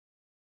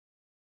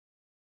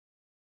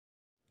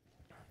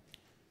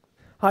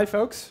Hi,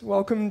 folks.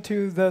 Welcome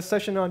to the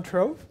session on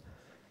Trove.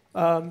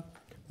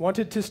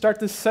 Wanted to start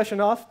this session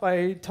off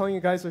by telling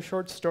you guys a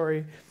short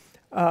story.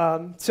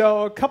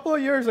 So a couple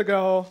of years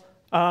ago,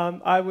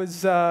 I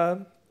was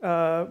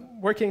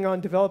working on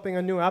developing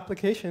a new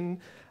application.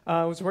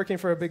 I was working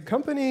for a big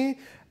company,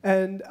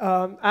 and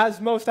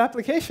as most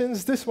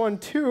applications, this one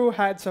too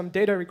had some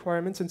data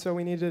requirements, and so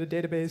we needed a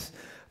database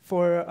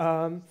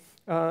for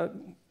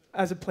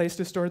as a place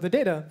to store the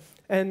data.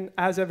 And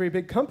as every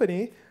big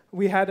company,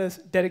 we had a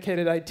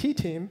dedicated IT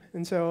team,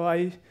 and so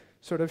I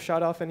sort of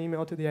shot off an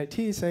email to the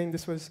IT saying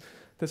this was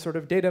the sort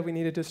of data we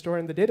needed to store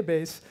in the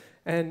database,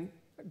 and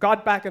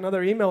got back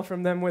another email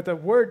from them with a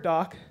Word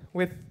doc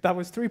that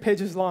was 3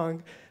 pages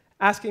long,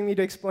 asking me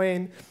to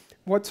explain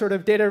what sort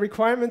of data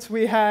requirements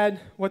we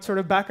had, what sort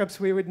of backups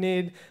we would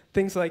need,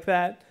 things like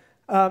that.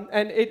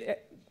 And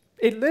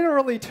it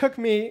literally took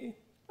me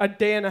a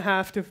day and a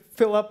half to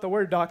fill up the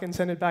Word doc and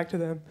send it back to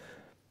them.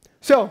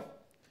 So,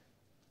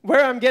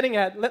 where I'm getting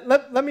at,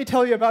 let me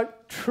tell you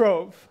about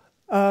Trove.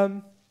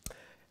 My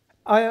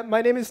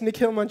name is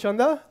Nikhil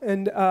Manchanda,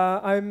 and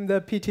I'm the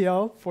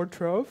PTL for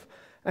Trove.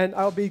 And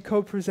I'll be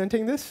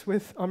co-presenting this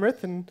with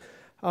Amrit, and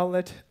I'll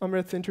let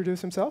Amrit introduce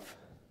himself.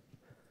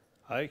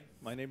 Hi,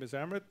 my name is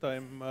Amrit.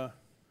 I'm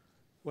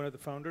one of the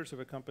founders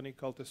of a company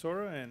called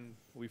Tesora, and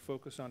we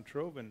focus on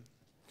Trove, and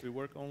we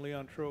work only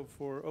on Trove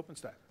for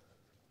OpenStack.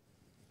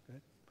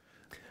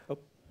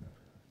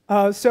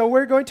 So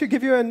we're going to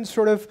give you a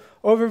sort of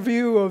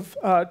overview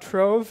of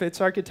Trove, its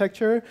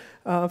architecture,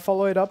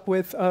 follow it up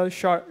with a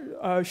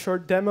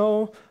short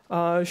demo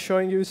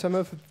showing you some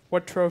of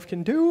what Trove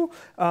can do,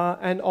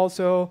 and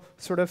also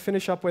sort of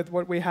finish up with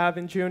what we have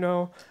in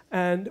Juno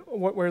and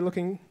what we're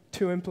looking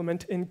to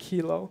implement in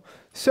Kilo.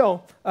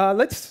 So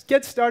let's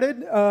get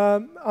started.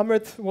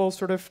 Amrit will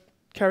sort of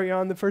carry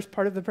on the first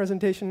part of the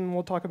presentation, and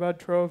we'll talk about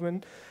Trove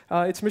and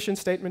its mission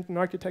statement and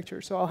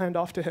architecture. So I'll hand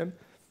off to him.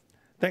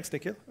 Thanks,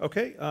 Nikhil.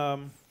 OK,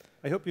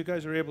 I hope you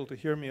guys are able to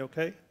hear me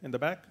OK in the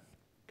back.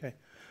 OK.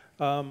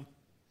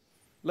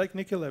 Like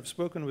Nikhil, I've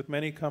spoken with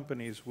many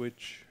companies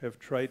which have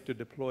tried to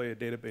deploy a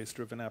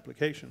database-driven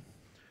application.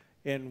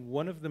 And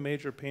one of the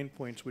major pain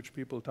points which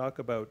people talk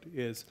about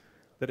is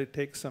that it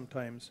takes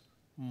sometimes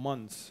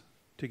months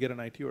to get an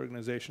IT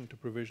organization to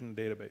provision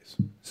a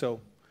database. So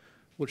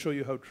we'll show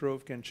you how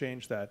Trove can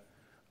change that.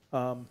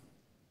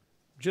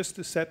 Just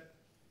to set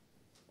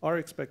our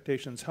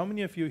expectations, how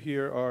many of you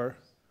here are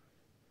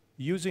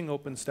using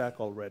OpenStack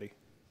already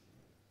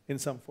in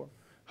some form?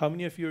 How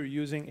many of you are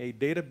using a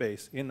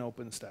database in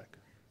OpenStack?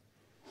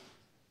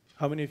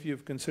 How many of you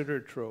have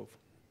considered Trove?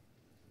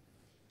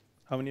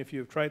 How many of you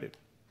have tried it?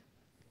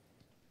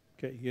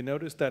 OK, you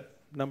notice that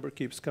number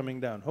keeps coming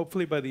down.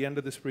 Hopefully, by the end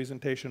of this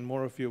presentation,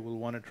 more of you will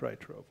want to try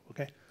Trove.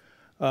 OK.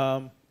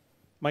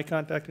 My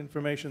contact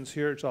information is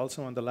here. It's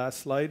also on the last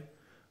slide.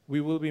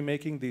 We will be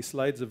making these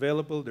slides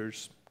available.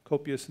 There's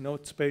copious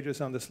notes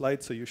pages on the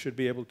slides, so you should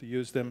be able to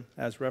use them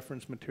as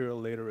reference material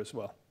later as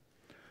well.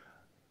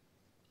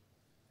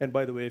 And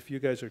by the way, if you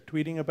guys are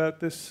tweeting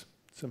about this,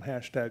 some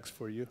hashtags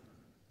for you.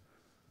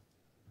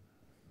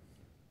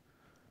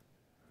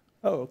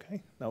 Oh,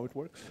 OK, now it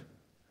works.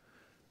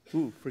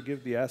 Ooh,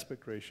 forgive the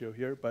aspect ratio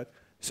here. But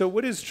so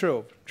what is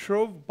Trove?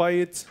 Trove, by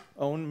its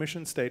own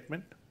mission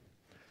statement,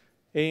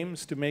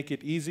 aims to make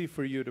it easy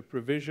for you to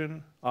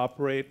provision,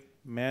 operate,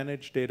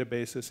 manage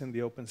databases in the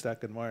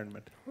OpenStack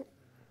environment.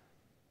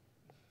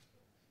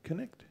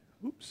 Connect.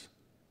 Oops.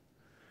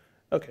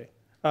 OK.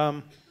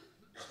 And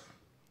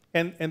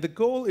the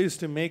goal is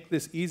to make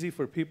this easy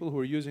for people who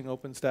are using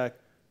OpenStack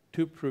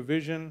to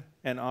provision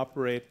and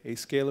operate a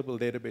scalable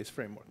database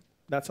framework.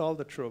 That's all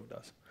that Trove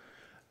does.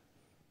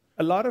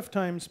 A lot of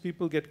times,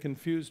 people get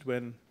confused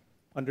when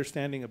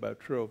understanding about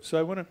Trove. So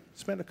I want to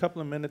spend a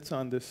couple of minutes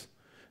on this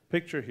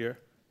picture here.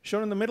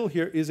 Shown in the middle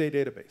here is a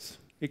database.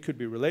 It could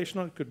be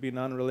relational, it could be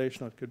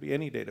non-relational, it could be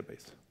any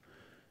database.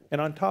 And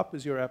on top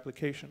is your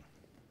application.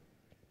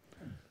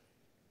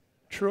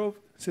 Trove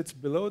sits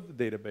below the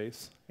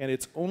database, and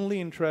it's only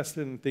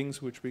interested in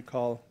things which we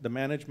call the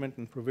management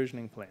and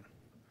provisioning plane.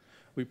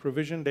 We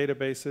provision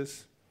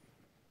databases.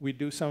 We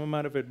do some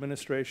amount of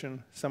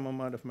administration, some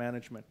amount of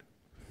management.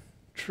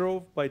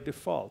 Trove, by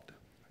default,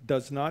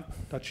 does not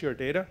touch your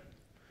data,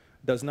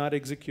 does not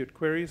execute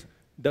queries,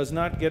 does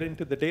not get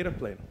into the data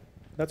plane.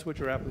 That's what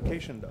your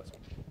application does.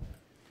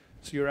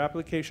 So your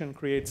application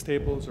creates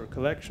tables or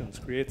collections,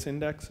 creates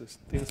indexes,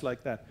 things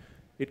like that.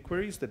 It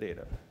queries the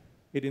data.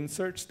 It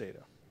inserts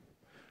data.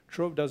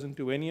 Trove doesn't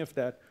do any of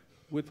that,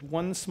 with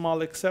one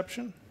small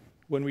exception.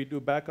 When we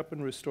do backup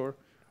and restore,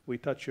 we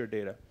touch your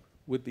data.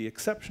 With the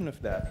exception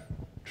of that,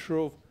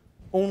 Trove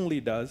only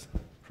does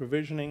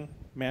provisioning,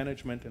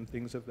 management, and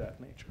things of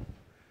that nature.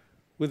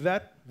 With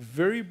that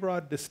very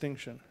broad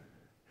distinction,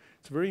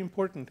 it's very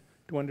important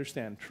to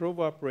understand Trove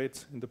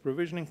operates in the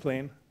provisioning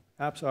plane,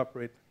 apps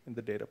operate in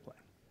the data plane.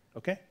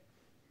 OK?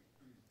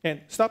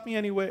 And stop me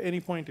any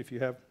point if you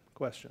have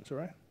questions, all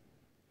right?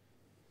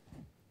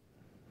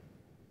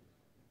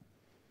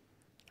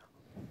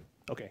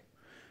 OK.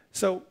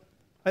 So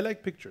I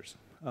like pictures.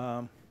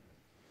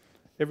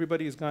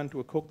 Everybody has gone to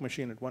a Coke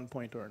machine at one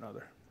point or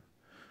another.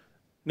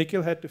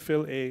 Nikhil had to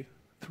fill a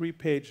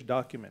 3-page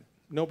document.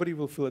 Nobody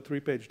will fill a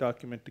 3-page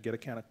document to get a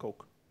can of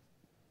Coke.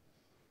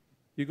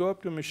 You go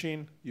up to a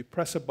machine, you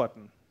press a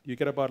button, you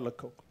get a bottle of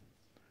Coke.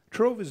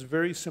 Trove is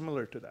very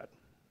similar to that,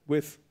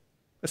 with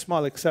a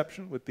small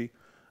exception with the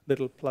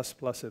little plus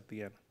plus at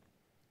the end.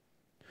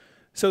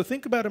 So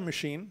think about a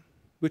machine,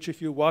 which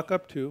if you walk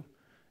up to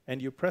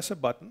and you press a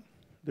button,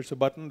 there's a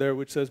button there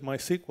which says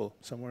MySQL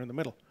somewhere in the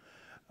middle.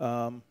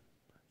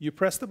 You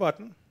press the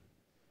button,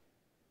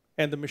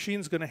 and the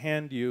machine's going to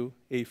hand you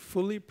a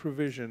fully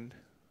provisioned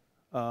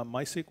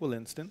MySQL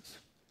instance.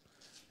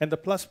 And the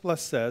plus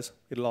plus says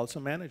it'll also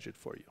manage it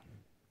for you.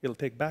 It'll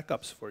take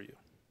backups for you.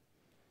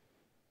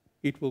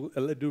 It will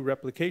do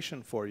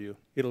replication for you.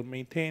 It'll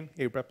maintain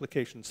a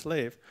replication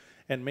slave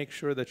and make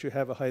sure that you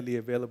have a highly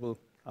available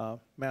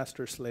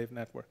master-slave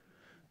network.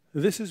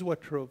 This is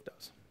what Trove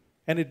does.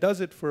 And it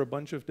does it for a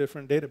bunch of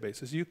different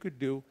databases. You could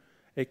do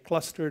a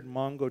clustered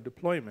Mongo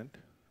deployment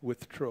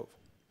with Trove.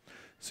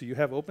 So you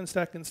have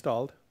OpenStack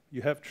installed,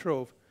 you have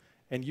Trove,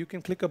 and you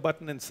can click a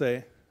button and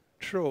say,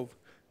 Trove,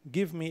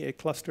 give me a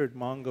clustered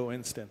Mongo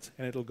instance,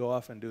 and it'll go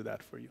off and do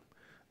that for you.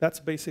 That's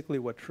basically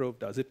what Trove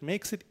does. It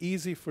makes it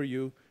easy for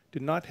you to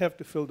not have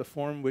to fill the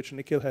form which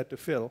Nikhil had to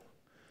fill,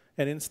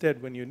 and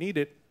instead, when you need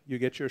it, you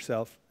get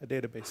yourself a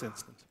database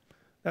instance.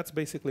 That's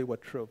basically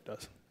what Trove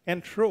does.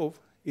 And Trove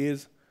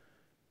is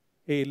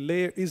a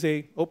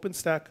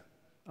OpenStack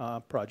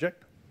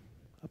project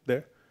up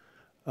there.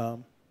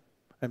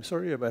 I'm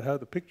sorry about how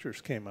the pictures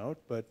came out,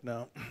 but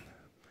now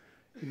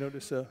you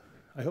notice,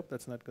 I hope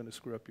that's not going to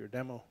screw up your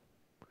demo.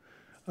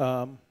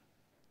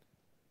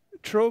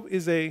 Trove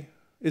is a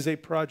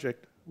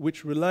project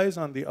which relies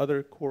on the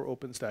other core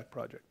OpenStack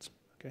projects.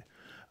 Okay?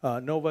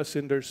 Nova,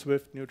 Cinder,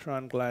 Swift,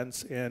 Neutron,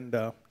 Glance, and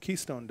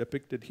Keystone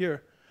depicted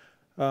here.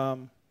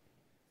 All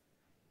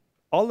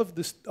of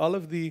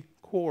the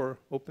core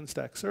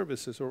OpenStack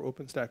services or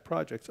OpenStack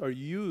projects are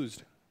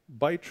used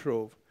by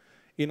Trove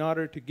in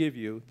order to give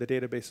you the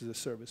database as a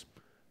service.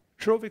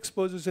 Trove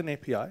exposes an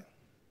API.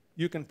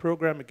 You can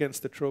program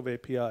against the Trove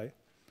API.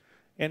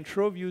 And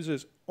Trove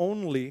uses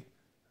only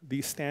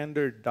the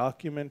standard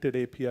documented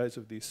APIs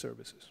of these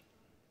services.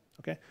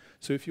 Okay?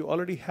 So if you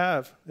already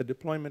have a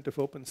deployment of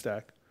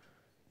OpenStack,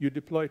 you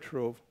deploy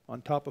Trove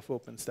on top of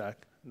OpenStack,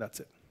 and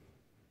that's it.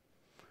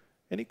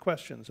 Any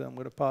questions? I'm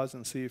going to pause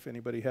and see if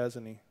anybody has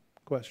any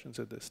questions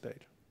at this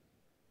stage.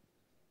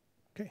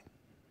 Okay.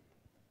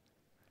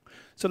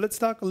 So let's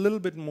talk a little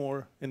bit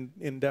more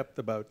in depth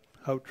about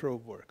how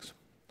Trove works.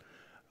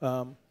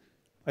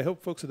 I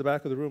hope folks at the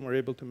back of the room are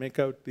able to make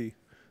out the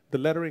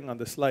lettering on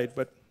the slide,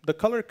 but the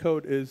color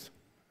code is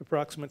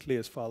approximately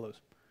as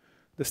follows.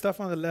 The stuff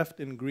on the left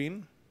in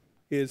green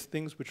is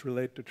things which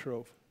relate to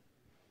Trove.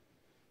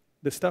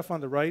 The stuff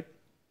on the right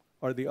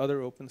are the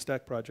other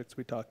OpenStack projects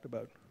we talked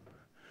about.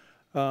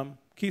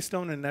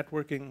 Keystone and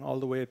networking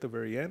all the way at the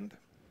very end.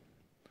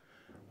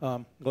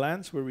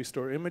 Glance, where we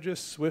store images,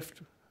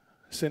 Swift,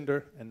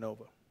 Cinder, and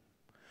Nova.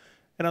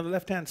 And on the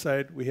left-hand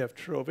side, we have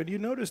Trove. And you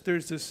notice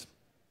there's this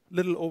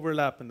little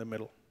overlap in the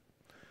middle.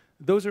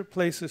 Those are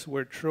places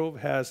where Trove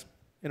has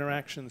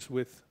interactions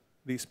with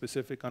the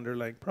specific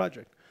underlying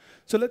project.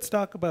 So let's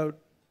talk about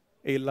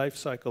a life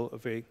cycle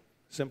of a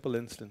simple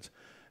instance.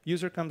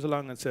 User comes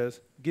along and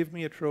says, give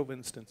me a Trove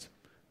instance.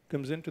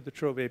 Comes into the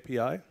Trove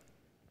API.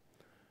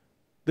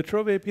 The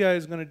Trove API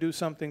is going to do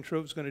something,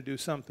 Trove's going to do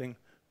something,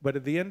 but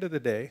at the end of the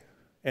day,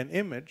 an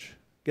image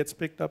gets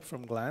picked up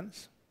from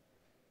Glance.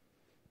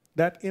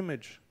 That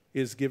image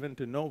is given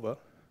to Nova,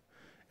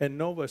 and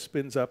Nova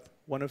spins up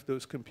one of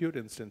those compute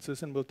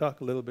instances, and we'll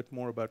talk a little bit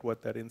more about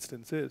what that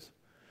instance is.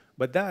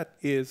 But that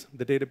is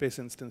the database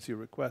instance you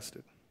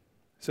requested.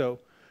 So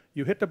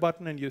you hit the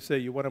button and you say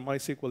you want a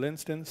MySQL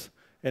instance.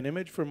 An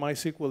image for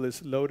MySQL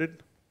is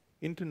loaded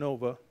into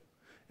Nova,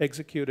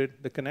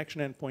 executed, the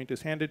connection endpoint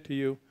is handed to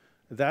you.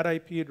 That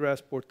IP address,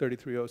 port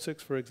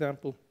 3306, for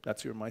example,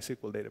 that's your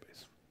MySQL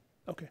database.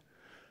 Okay.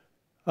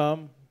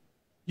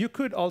 You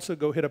could also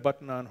go hit a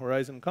button on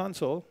Horizon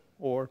Console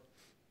or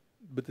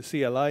with the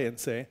CLI and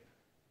say,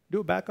 do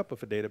a backup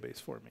of a database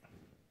for me.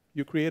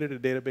 You created a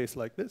database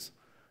like this.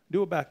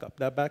 Do a backup.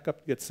 That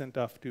backup gets sent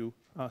off to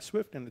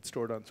Swift, and it's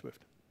stored on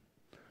Swift.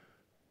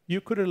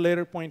 You could at a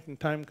later point in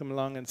time come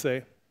along and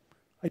say,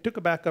 I took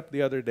a backup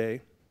the other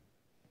day.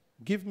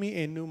 Give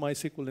me a new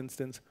MySQL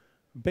instance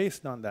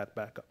based on that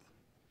backup.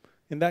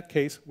 In that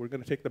case, we're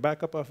going to take the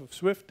backup off of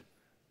Swift,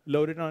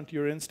 load it onto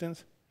your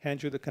instance,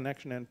 hand you the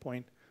connection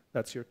endpoint.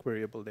 That's your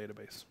queryable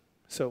database.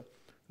 So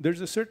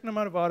there's a certain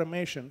amount of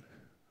automation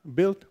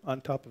built on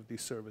top of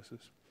these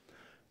services.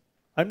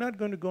 I'm not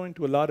going to go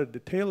into a lot of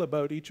detail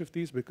about each of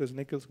these because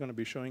Nikhil's going to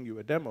be showing you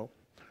a demo.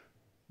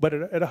 But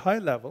at a high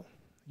level,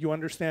 you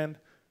understand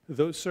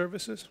those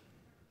services,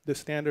 the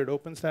standard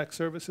OpenStack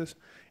services,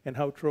 and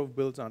how Trove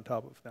builds on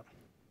top of them.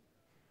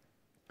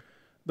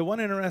 The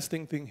one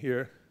interesting thing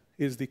here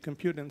is the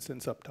compute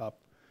instance up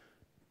top.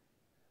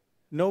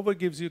 Nova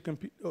uses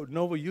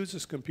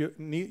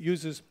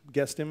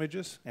guest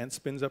images and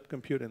spins up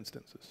compute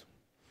instances.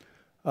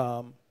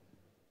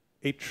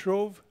 a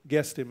Trove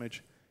guest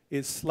image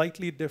is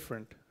slightly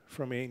different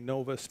from a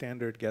Nova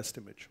standard guest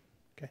image.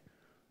 Okay,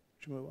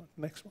 should move on.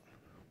 Next one.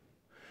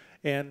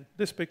 And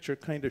this picture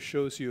kind of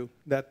shows you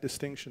that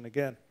distinction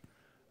again.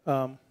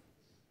 On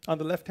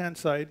the left-hand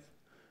side,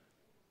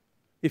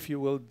 if you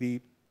will,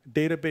 the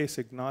database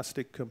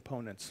agnostic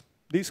components.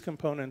 These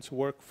components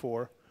work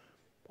for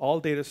all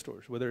data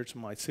stores, whether it's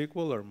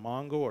MySQL or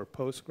Mongo or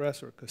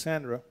Postgres or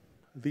Cassandra.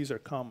 These are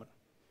common.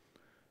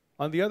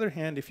 On the other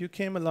hand, if you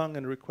came along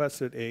and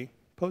requested a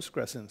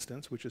Postgres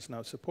instance, which is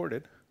now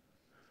supported,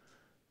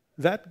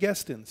 that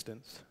guest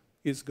instance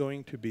is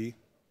going to be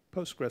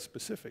Postgres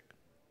specific.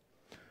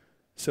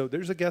 So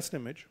there's a guest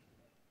image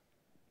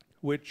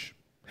which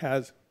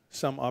has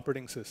some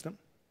operating system.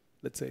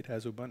 Let's say it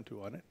has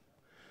Ubuntu on it.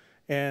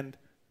 And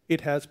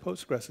it has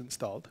Postgres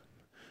installed.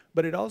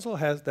 But it also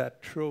has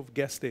that Trove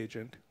guest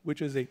agent,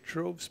 which is a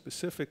Trove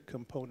specific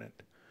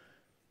component.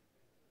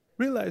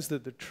 Realize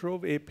that the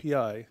Trove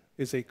API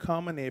is a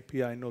common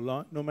API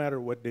no matter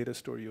what data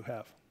store you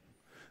have.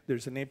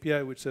 There's an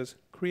API which says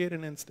create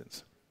an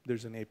instance.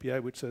 There's an API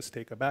which says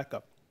take a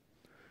backup.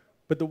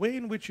 But the way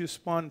in which you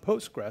spawn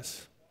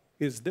Postgres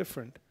is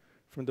different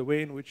from the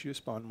way in which you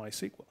spawn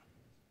MySQL.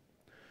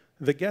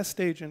 The guest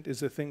agent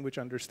is a thing which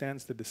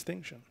understands the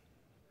distinction.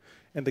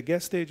 And the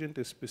guest agent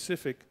is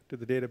specific to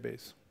the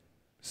database.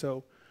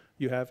 So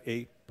you have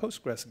a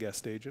Postgres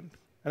guest agent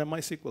and a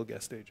MySQL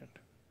guest agent.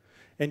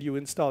 And you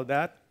install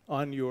that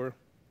on your,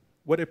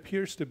 what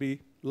appears to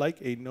be like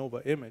a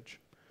Nova image,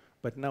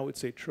 but now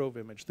it's a Trove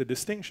image. The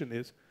distinction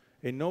is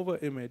a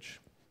Nova image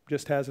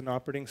just has an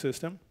operating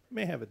system,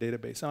 may have a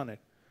database on it.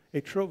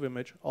 A Trove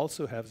image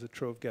also has a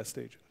Trove guest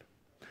agent.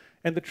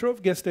 And the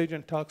Trove guest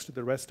agent talks to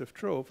the rest of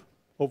Trove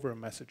over a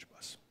message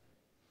bus.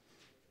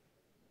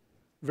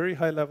 Very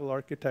high-level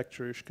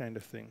architecture-ish kind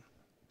of thing.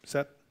 Does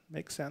that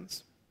make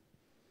sense?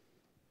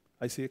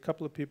 I see a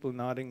couple of people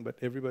nodding, but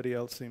everybody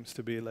else seems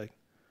to be like,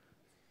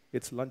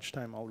 it's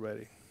lunchtime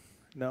already.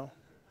 No?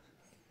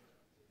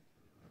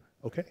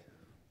 Okay.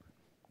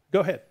 Go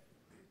ahead.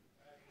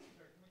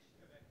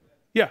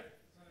 Yeah.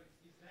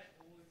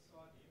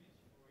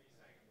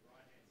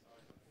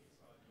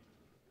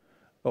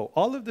 Oh,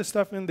 all of the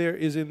stuff in there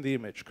is in the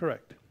image,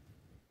 correct.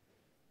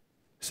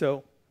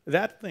 So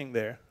that thing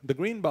there, the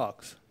green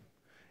box,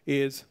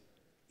 is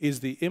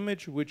the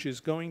image which is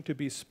going to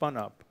be spun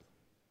up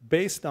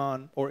based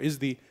on, or is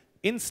the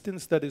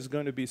instance that is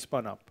going to be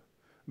spun up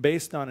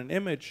based on an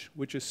image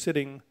which is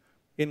sitting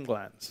in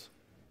Glance,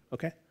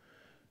 okay?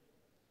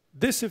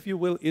 This, if you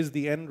will, is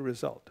the end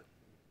result.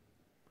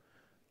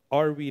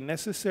 Are we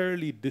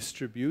necessarily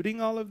distributing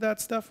all of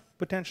that stuff?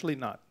 Potentially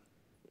not.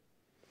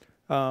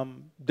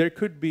 There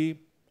could be,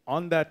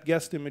 on that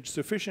guest image,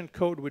 sufficient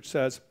code which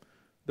says,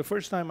 the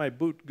first time I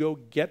boot, go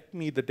get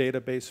me the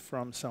database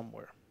from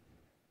somewhere.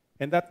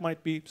 And that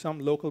might be some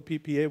local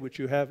PPA which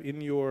you have in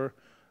your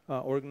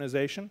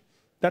organization.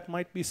 That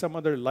might be some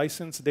other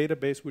licensed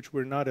database which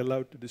we're not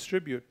allowed to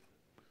distribute.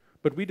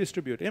 But we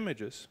distribute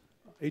images.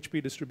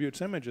 HP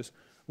distributes images.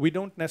 We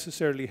don't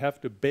necessarily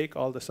have to bake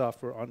all the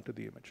software onto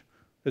the image.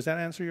 Does that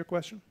answer your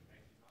question?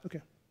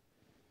 Okay.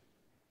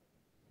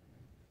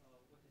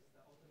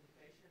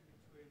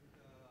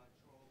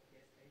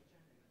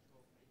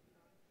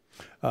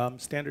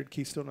 Standard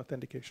keystone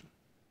authentication.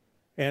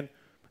 And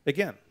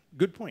again,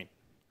 good point.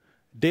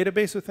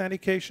 Database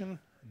authentication,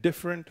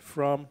 different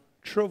from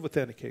Trove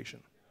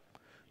authentication.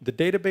 The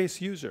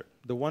database user,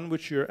 the one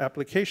which your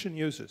application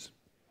uses,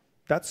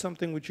 that's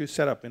something which you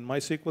set up. In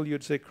MySQL,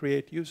 you'd say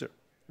create user.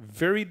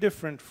 Very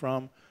different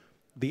from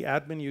the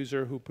admin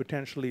user who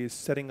potentially is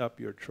setting up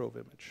your Trove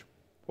image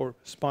or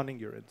spawning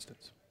your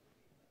instance.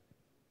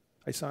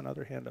 I saw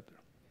another hand up there.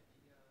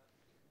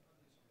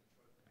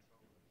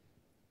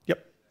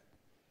 Yep.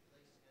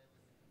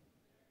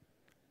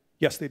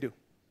 Yes, they do.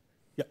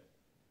 Yep.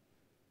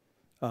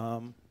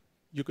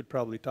 You could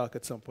probably talk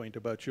at some point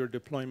about your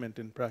deployment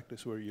in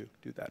practice where you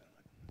do that.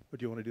 Or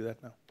do you want to do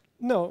that now?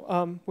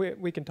 No,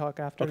 we can talk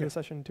after Okay. the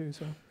session too.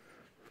 So.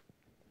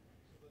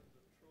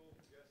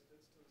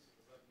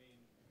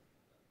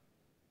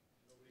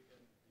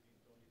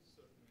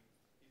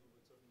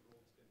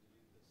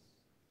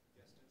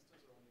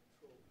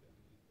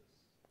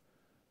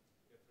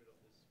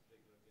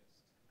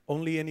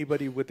 Only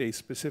anybody with a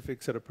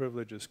specific set of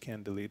privileges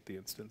can delete the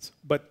instance.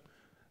 But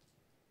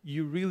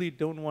you really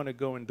don't want to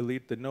go and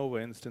delete the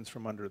Nova instance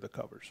from under the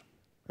covers.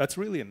 That's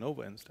really a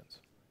Nova instance.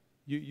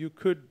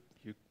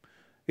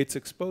 It's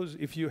exposed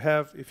if you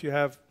have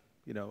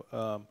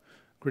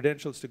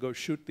credentials to go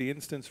shoot the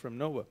instance from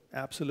Nova.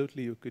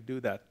 Absolutely, you could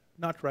do that.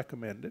 Not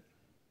recommended.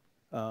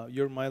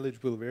 Your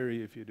mileage will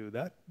vary if you do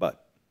that,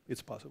 but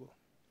it's possible.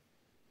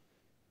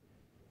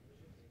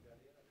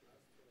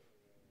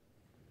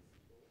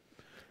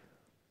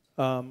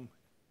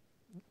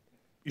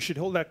 You should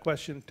hold that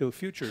question till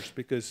futures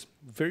because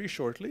very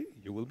shortly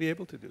you will be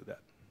able to do that.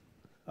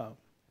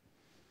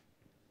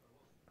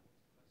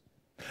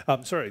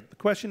 Sorry, the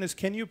question is,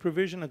 can you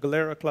provision a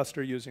Galera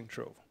cluster using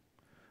Trove?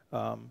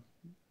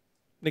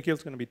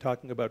 Nikhil's going to be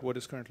talking about what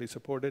is currently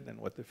supported and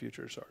what the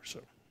futures are. So.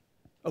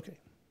 Okay.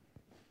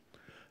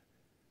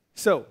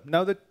 So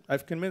now that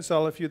I've convinced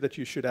all of you that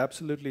you should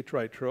absolutely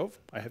try Trove,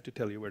 I have to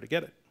tell you where to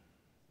get it.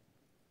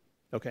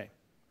 Okay.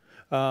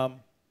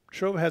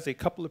 Trove has a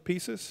couple of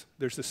pieces.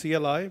 There's the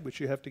CLI, which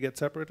you have to get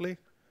separately.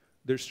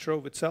 There's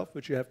Trove itself,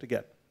 which you have to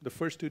get. The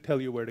first two tell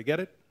you where to get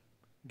it.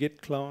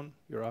 Git clone,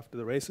 you're off to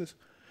the races.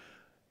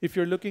 If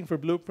you're looking for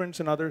blueprints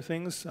and other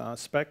things,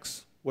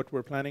 specs, what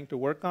we're planning to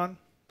work on,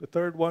 the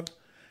third one,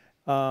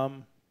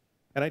 and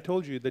I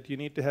told you that you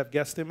need to have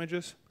guest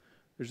images.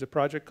 There's a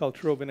project called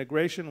Trove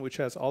Integration, which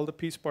has all the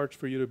piece parts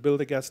for you to build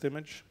a guest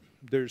image.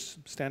 There's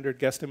standard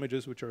guest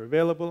images which are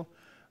available.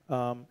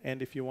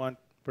 And if you want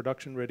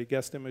production-ready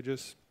guest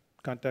images,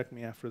 contact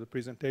me after the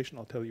presentation.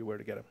 I'll tell you where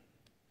to get them.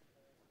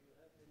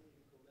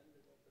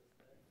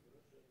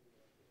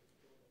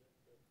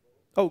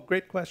 Oh,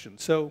 great question.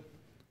 So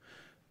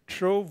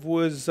Trove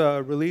was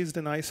released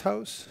in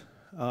Icehouse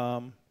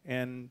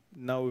and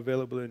now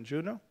available in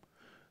Juno.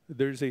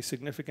 There's a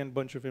significant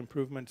bunch of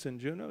improvements in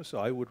Juno, so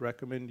I would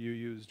recommend you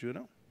use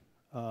Juno.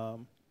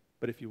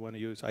 But if you want to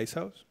use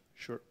Icehouse,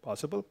 sure,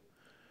 possible.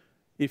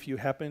 If you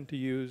happen to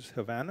use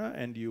Havana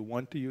and you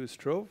want to use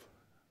Trove,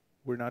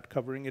 we're not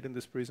covering it in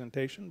this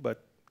presentation,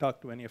 but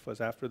talk to any of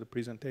us after the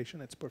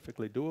presentation. It's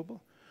perfectly doable.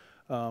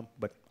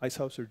 But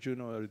Icehouse or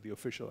Juno are the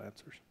official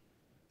answers.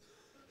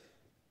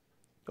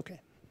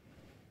 Okay.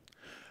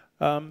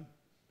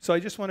 So I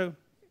just want to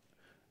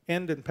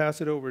end and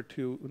pass it over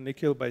to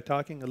Nikhil by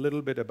talking a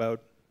little bit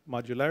about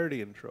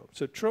modularity in Trove.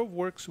 So Trove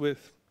works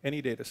with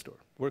any data store.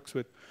 Works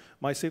with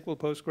MySQL,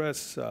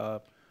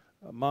 Postgres,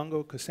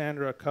 Mongo,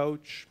 Cassandra,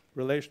 Couch,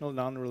 relational,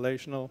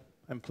 non-relational.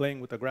 I'm playing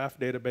with a graph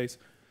database.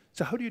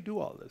 So how do you do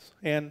all this?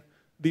 And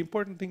the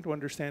important thing to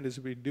understand is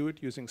we do it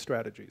using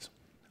strategies.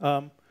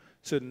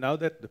 So now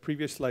that the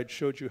previous slide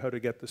showed you how to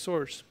get the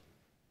source,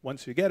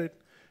 once you get it,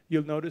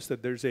 you'll notice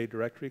that there's a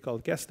directory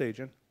called guest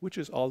agent, which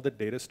is all the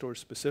data store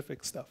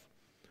specific stuff.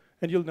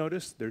 And you'll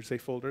notice there's a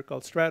folder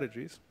called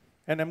strategies.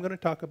 And I'm going to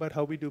talk about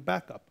how we do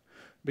backup,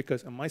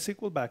 because a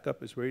MySQL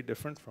backup is very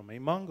different from a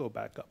Mongo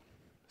backup.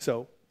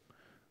 So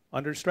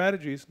under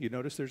strategies, you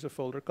notice there's a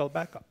folder called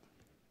backup.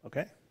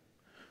 Okay?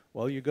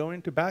 Well, you go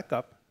into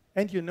backup,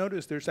 and you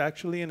notice there's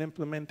actually an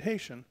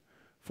implementation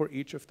for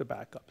each of the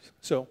backups.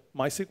 So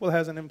MySQL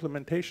has an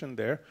implementation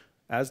there,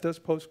 as does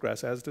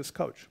Postgres, as does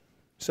Couch.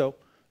 So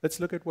let's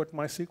look at what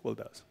MySQL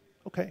does.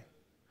 Okay.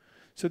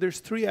 So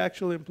there's 3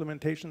 actual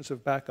implementations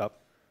of backup.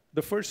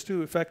 The first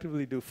 2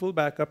 effectively do full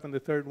backup, and the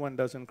third one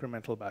does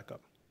incremental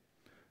backup.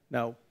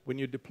 Now, when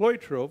you deploy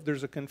Trove,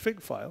 there's a config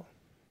file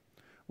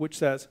which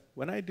says,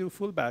 when I do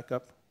full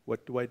backup,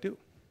 what do I do?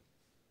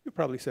 You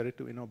probably set it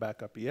to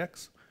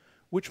InnoBackupEX,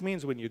 which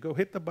means when you go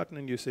hit the button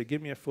and you say,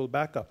 give me a full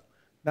backup,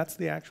 that's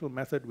the actual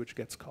method which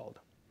gets called.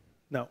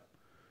 Now,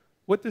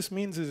 what this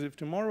means is if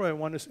tomorrow I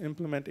want to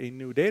implement a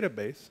new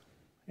database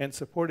and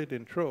support it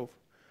in Trove,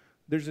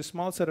 there's a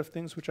small set of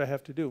things which I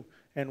have to do.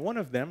 And one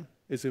of them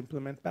is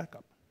implement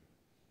backup.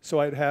 So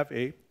I'd have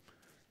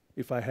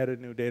if I had a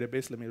new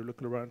database, let me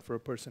look around for a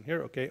person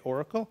here. Okay,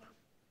 Oracle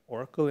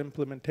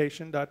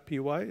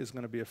implementation.py is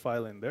going to be a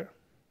file in there.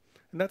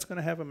 And that's going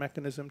to have a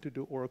mechanism to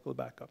do Oracle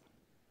backup.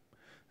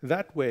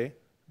 That way,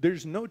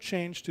 there's no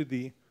change to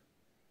the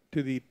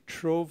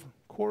Trove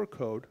core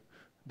code.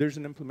 There's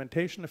an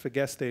implementation of a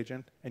guest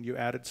agent, and you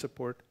added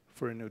support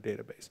for a new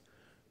database.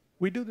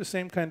 We do the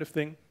same kind of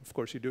thing. Of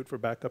course, you do it for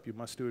backup. You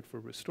must do it for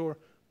restore.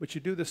 But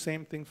you do the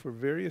same thing for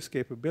various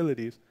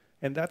capabilities.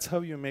 And that's how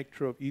you make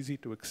Trove easy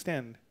to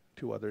extend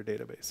to other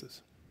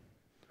databases.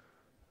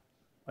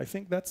 I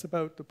think that's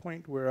about the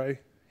point where I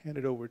hand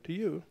it over to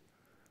you.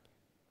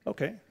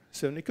 OK,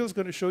 so Nikhil's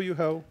going to show you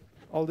how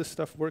all this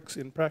stuff works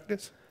in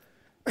practice.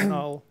 And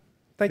I'll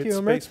hit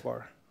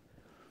spacebar.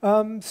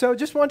 So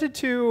just wanted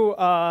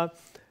to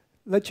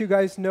let you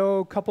guys know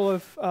a couple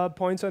of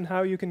points on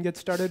how you can get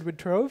started with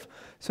Trove.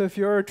 So if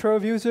you're a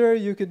Trove user,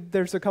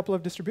 there's a couple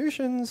of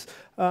distributions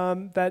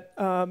that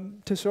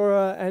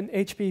Tesora and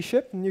HP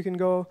ship, and you can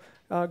go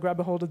grab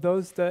a hold of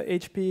those, the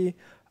HP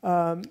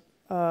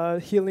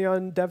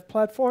Helion Dev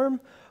Platform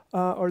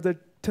or the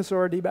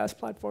Tesora DBaaS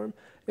platform.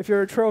 If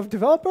you're a Trove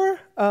developer,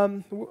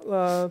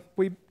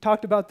 we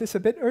talked about this a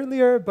bit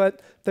earlier,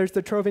 but there's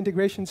the Trove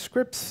integration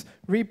scripts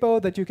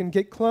repo that you can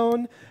git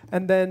clone.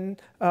 And then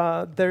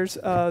there's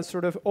a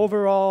sort of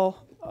overall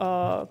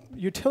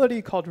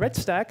utility called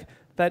RedStack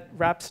that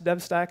wraps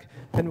DevStack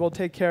and will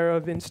take care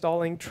of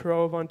installing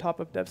Trove on top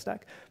of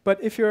DevStack.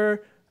 But if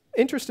you're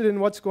interested in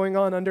what's going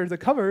on under the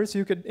covers,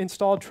 you could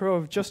install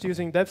Trove just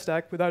using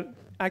DevStack without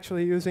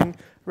actually using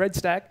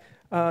RedStack.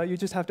 You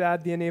just have to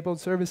add the enabled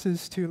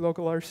services to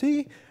local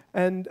RC.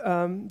 And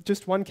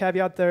just one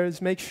caveat there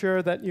is make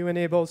sure that you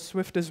enable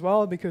Swift as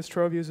well, because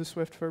Trove uses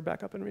Swift for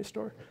backup and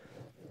restore.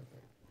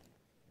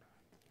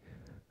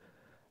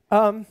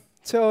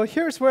 So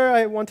here's where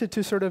I wanted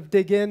to sort of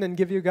dig in and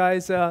give you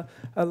guys a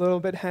little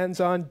bit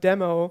hands-on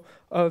demo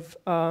of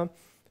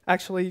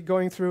actually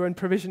going through and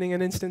provisioning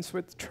an instance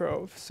with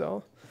Trove.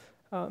 So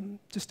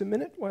just a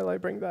minute while I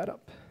bring that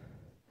up.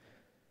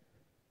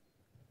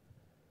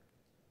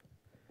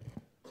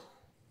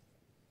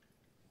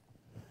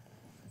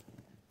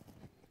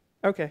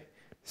 OK.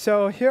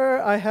 So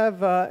here I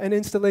have an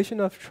installation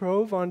of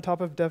Trove on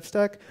top of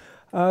DevStack.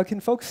 Can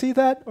folks see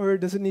that, or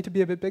does it need to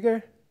be a bit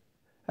bigger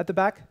at the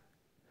back?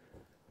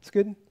 It's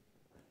good?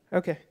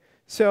 OK.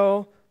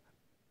 So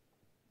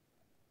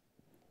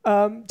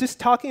just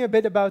talking a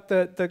bit about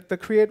the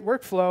create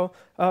workflow,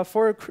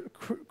 for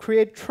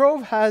create,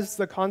 Trove has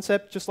the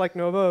concept, just like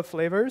Nova, of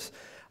flavors.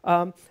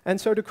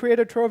 And so to create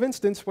a Trove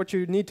instance, what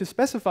you need to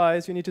specify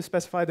is you need to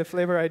specify the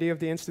flavor ID of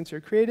the instance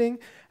you're creating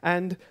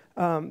and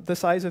the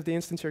size of the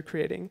instance you're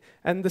creating.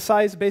 And the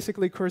size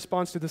basically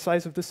corresponds to the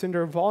size of the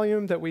Cinder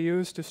volume that we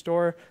use to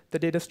store the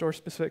data store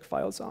specific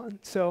files on.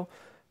 So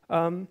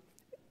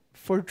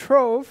for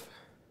Trove,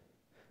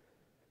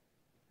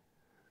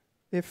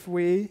 if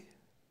we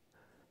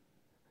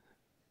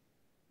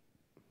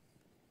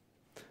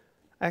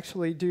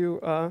actually do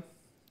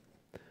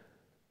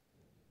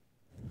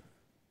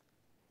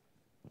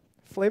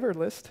flavor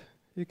list,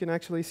 you can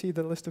actually see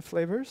the list of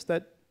flavors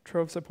that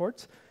Trove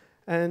supports.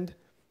 And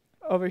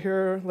over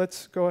here,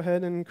 let's go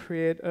ahead and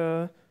create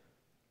an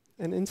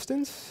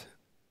instance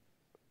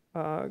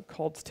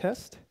called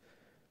test,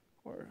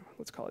 or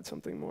let's call it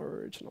something more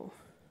original.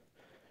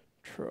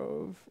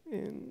 Trove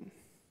in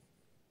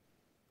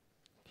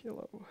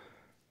kilo.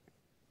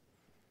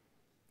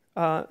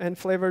 And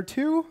flavor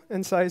 2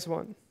 and size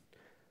 1.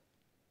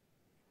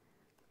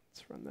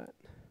 Let's run that.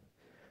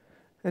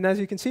 And as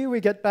you can see, we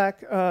get back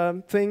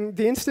thing.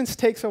 The instance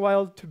takes a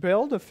while to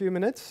build, a few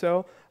minutes.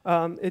 So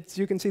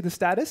you can see the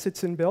status.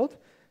 It's in build.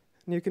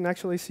 And you can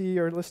actually see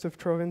your list of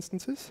Trove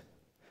instances.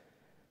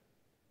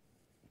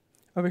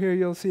 Over here,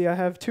 you'll see I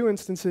have 2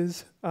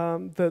 instances.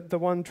 The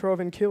one Trove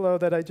in kilo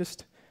that I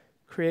just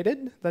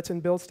created, that's in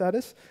build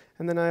status.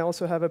 And then I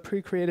also have a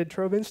pre-created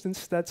Trove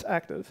instance that's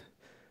active.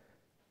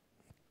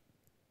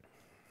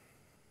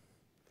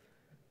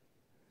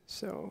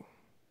 So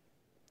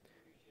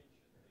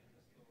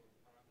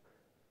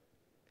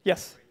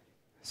yes.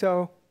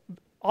 So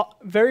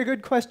very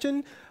good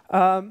question.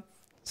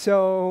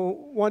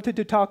 So wanted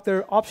to talk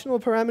their optional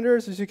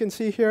parameters. As you can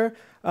see here,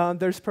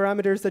 there's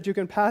parameters that you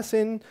can pass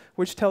in,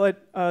 which tell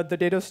it the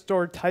data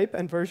store type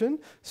and version.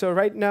 So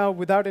right now,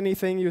 without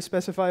anything, you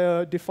specify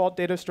a default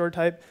data store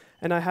type.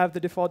 And I have the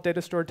default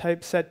data store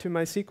type set to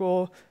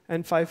MySQL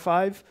and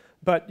 5.5.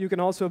 But you can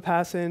also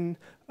pass in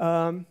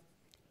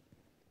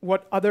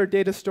what other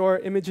data store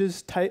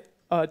images type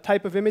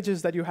of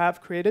images that you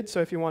have created.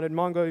 So if you wanted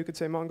Mongo, you could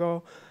say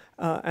Mongo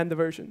and the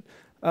version.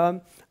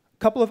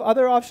 Couple of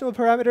other optional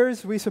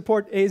parameters. We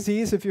support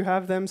AZs if you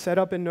have them set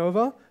up in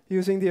Nova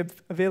using the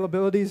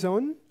availability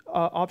zone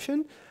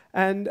option.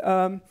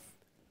 And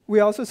we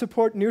also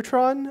support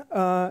Neutron,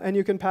 and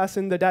you can pass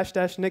in the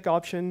 --nic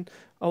option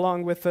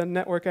along with the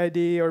network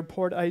ID or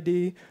port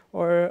ID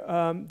or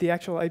the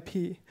actual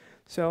IP.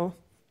 So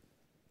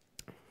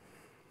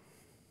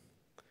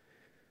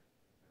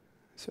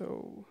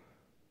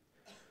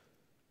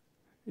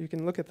you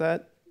can look at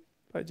that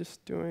by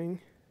just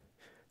doing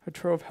a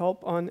Trove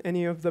help on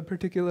any of the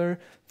particular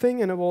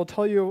thing, and it will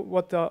tell you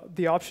what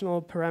the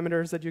optional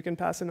parameters that you can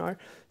pass in are.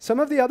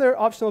 Some of the other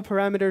optional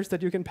parameters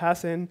that you can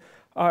pass in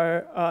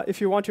are if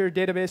you want your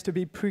database to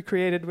be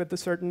pre-created with the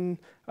certain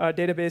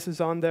databases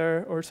on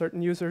there or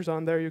certain users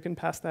on there, you can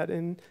pass that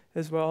in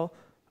as well.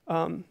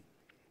 And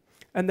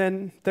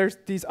then there's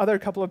these other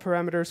couple of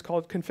parameters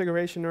called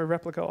configuration or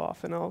replica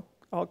off, and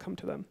I'll come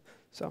to them.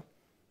 So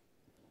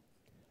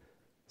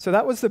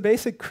that was the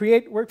basic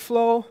create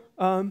workflow.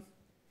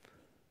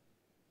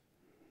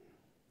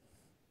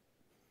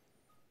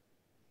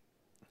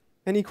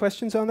 Any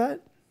questions on that?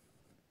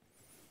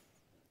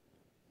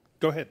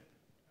 Go ahead.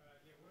 Yeah,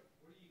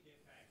 what do you get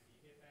back? Do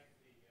you get back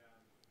the container,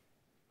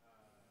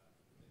 but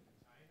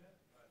I guess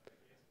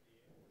the end,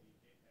 do you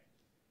get back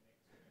the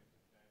next string to database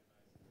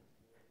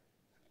as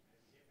well? And do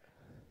you get back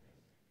the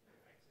next string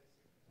to access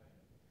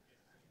the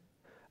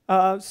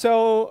container?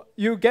 So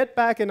you get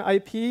back an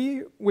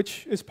IP,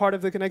 which is part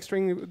of the connect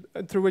string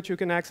through which you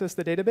can access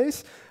the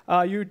database.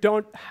 You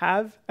don't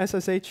have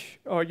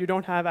SSH, or you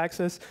don't have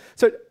access.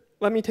 So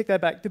let me take that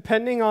back.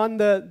 Depending on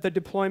the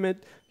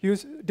deployment,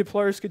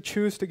 deployers could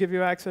choose to give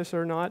you access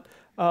or not.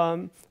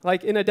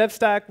 Like in a dev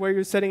stack where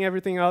you're setting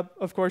everything up,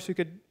 of course, you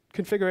could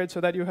configure it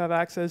so that you have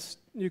access.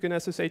 You can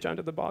SSH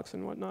onto the box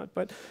and whatnot.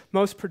 But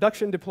most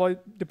production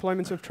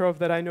deployments of Trove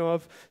that I know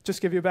of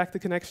just give you back the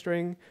connect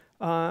string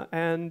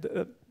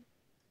and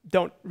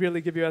don't really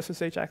give you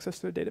SSH access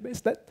to a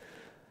database.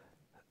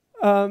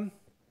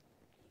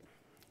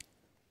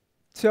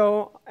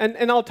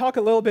 And I'll talk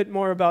a little bit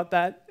more about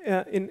that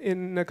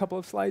in a couple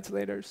of slides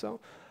later. So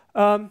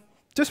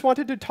just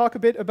wanted to talk a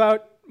bit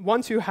about,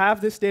 once you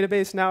have this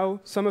database now,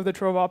 some of the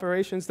Trove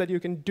operations that you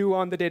can do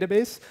on the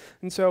database.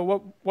 And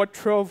so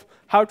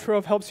how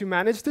Trove helps you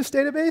manage this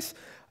database.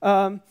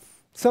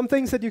 Some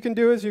things that you can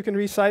do is you can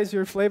resize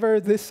your flavor.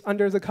 This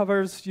under the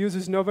covers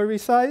uses Nova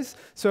resize.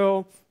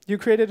 So you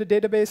created a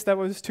database that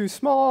was too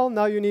small.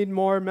 Now you need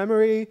more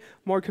memory,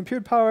 more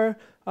compute power.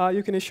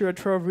 You can issue a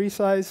Trove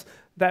resize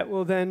that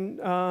will then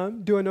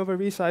do a Nova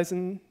resize,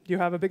 and you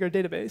have a bigger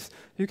database.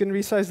 You can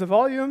resize the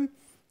volume.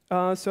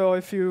 So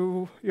if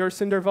your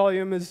Cinder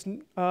volume is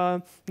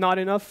not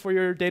enough for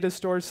your data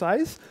store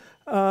size,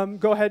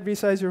 go ahead,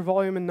 resize your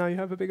volume, and now you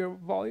have a bigger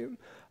volume.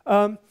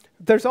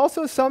 There's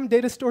also some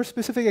data store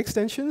specific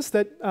extensions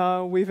that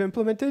we've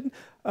implemented,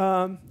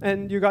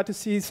 and you got to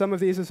see some of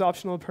these as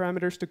optional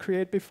parameters to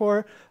create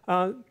before.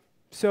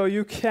 So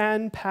you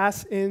can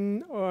pass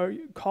in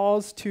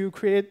calls to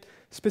create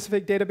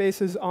specific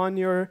databases on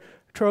your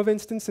Trove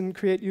instance and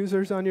create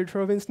users on your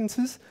Trove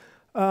instances,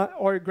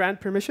 or grant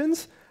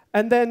permissions.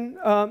 And then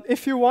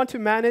if you want to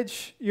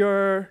manage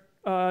your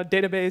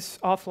database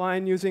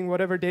offline using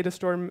whatever data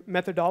store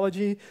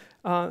methodology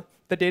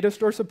the data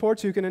store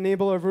supports, you can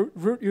enable a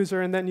root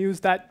user and then use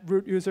that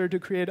root user to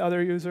create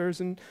other users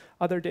and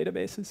other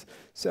databases.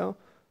 So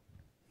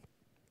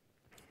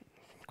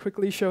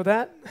quickly show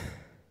that.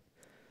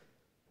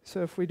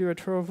 So if we do a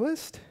Trove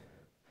list,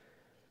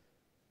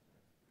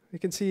 we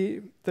can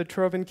see the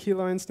Trove and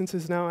Kilo instance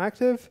is now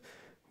active.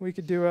 We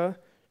could do a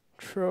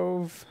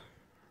Trove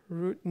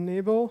root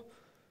enable.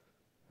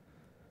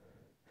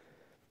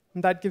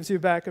 And that gives you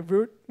back a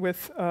root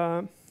with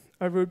a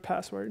root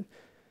password.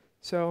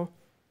 So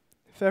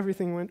if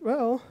everything went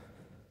well,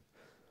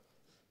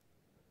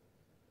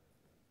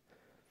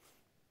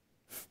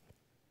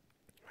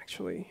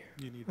 actually,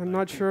 I'm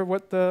not sure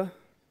what the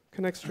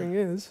connect string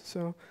is,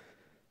 so.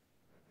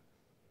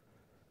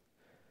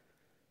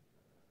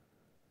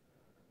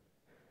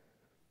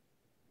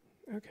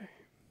 Okay.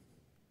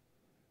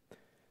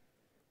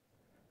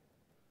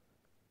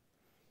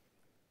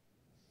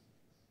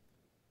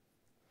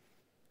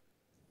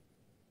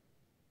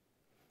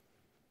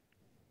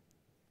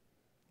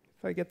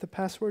 If I get the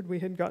password we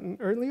had gotten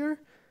earlier,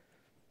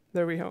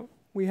 there we go.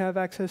 We have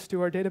access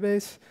to our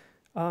database,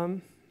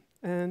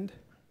 and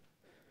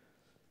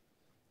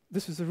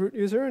this is the root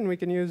user, and we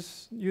can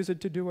use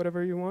it to do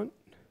whatever you want.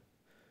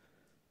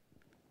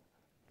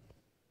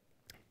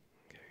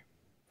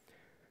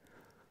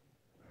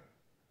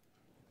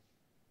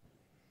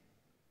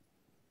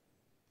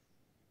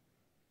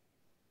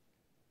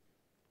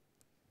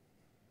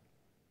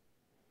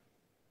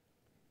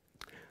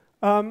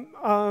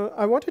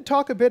 I want to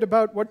talk a bit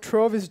about what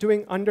Trove is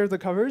doing under the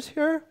covers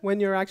here when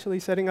you're actually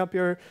setting up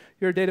your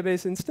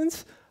database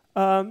instance.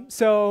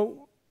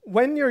 So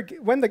when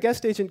the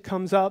guest agent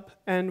comes up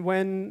and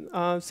when,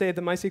 say,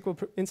 the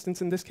MySQL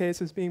instance in this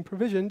case is being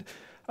provisioned,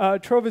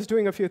 Trove is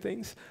doing a few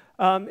things.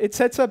 It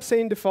sets up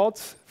sane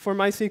defaults. For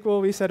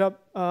MySQL, we set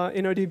up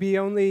InnoDB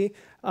only,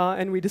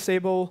 and we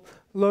disable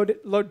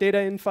load data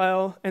in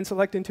file and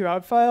select into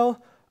out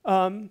file.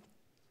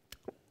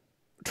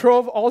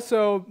 Trove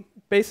also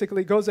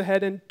basically goes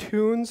ahead and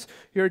tunes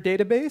your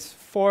database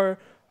for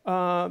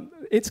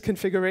its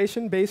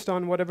configuration based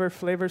on whatever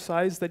flavor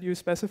size that you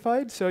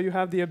specified. So you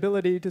have the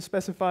ability to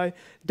specify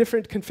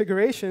different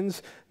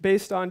configurations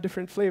based on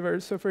different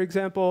flavors. So for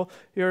example,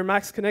 your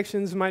max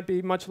connections might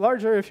be much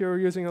larger if you're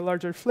using a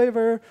larger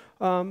flavor,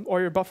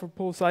 or your buffer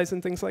pool size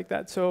and things like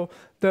that. So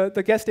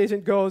the guest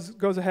agent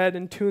goes ahead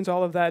and tunes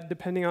all of that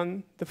depending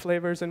on the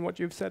flavors and what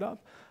you've set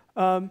up.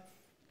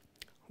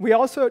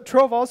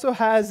 Trove also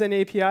has an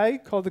API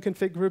called the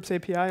config groups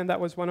API, and that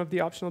was one of the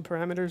optional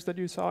parameters that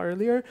you saw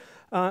earlier,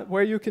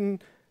 where you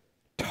can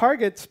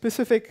target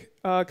specific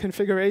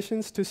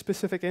configurations to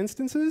specific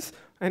instances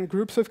and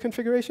groups of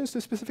configurations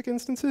to specific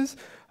instances.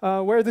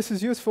 Where this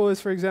is useful is,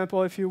 for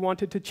example, if you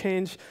wanted to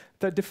change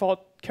the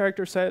default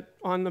character set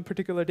on a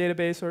particular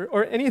database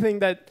or anything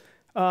that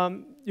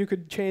you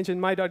could change in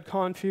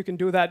my.conf, you can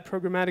do that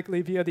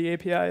programmatically via the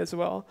API as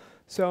well.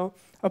 So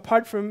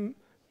apart from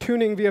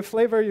tuning via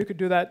flavor, you could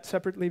do that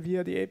separately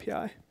via the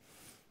API.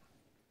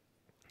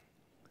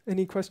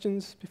 Any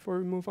questions before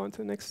we move on to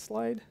the next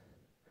slide?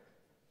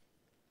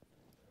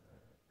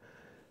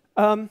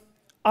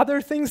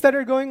 Other things that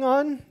are going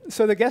on,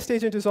 so the guest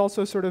agent is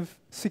also sort of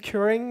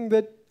securing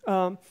the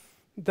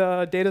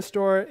data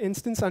store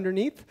instance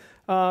underneath.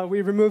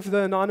 We remove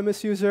the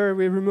anonymous user,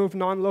 we remove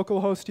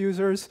non-local host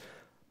users,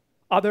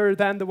 other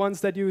than the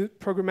ones that you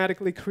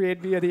programmatically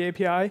create via the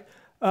API.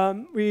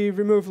 We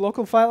remove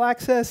local file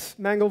access,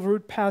 mangle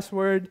root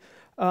password,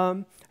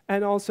 and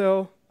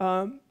also,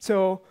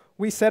 so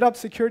we set up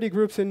security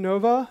groups in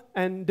Nova,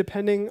 and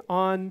depending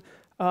on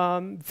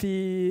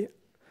the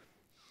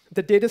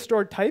data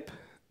store type,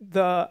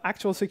 the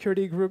actual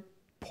security group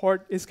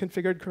port is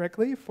configured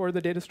correctly for the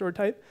data store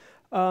type.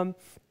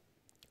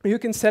 You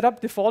can set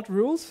up default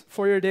rules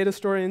for your data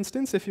store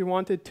instance if you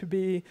want it to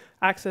be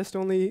accessed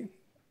only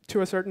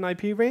to a certain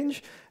IP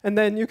range. And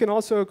then you can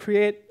also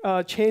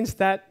change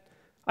that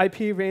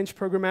IP range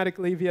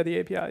programmatically via the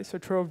API. So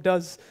Trove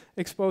does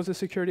expose a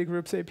security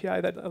groups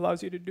API that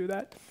allows you to do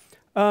that.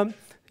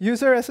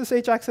 User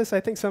SSH access,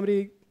 I think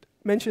somebody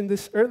mentioned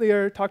this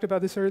earlier, talked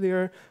about this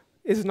earlier,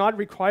 is not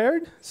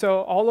required.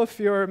 So all of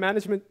your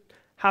management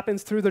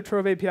happens through the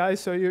Trove API,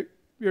 so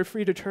you're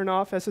free to turn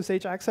off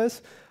SSH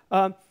access.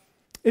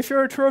 If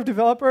you're a Trove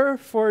developer,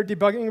 for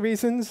debugging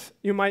reasons,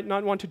 you might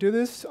not want to do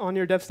this on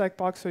your DevStack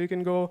box, so you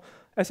can go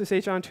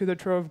SSH onto the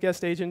Trove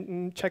guest agent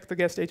and check the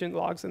guest agent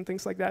logs and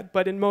things like that.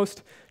 But in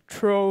most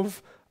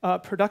Trove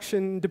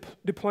production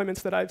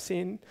deployments that I've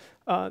seen,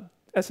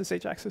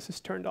 SSH access is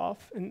turned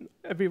off, and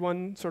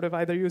everyone sort of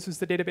either uses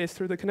the database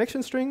through the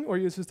connection string or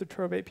uses the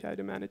Trove API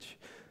to manage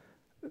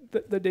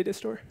the data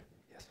store.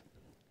 Yes.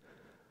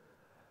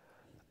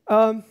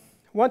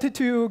 Wanted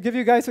to give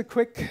you guys a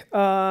quick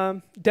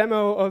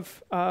demo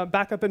of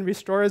backup and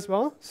restore as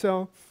well.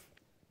 So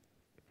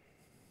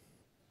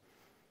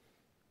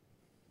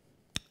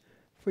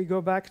if we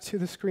go back to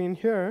the screen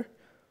here,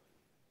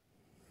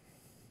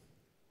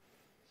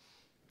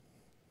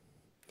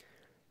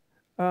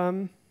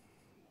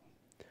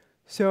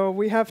 so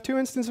we have 2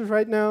 instances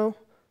right now,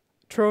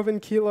 Trove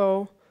and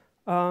Kilo,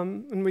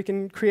 and we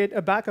can create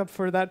a backup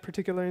for that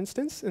particular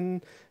instance.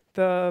 And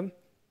the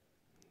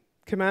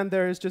command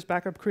there is just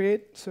backup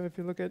create. So if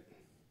you look at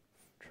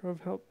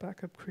Trove help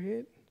backup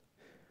create,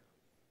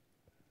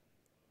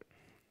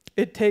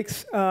 it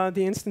takes the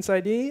instance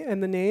ID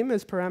and the name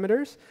as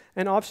parameters,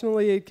 and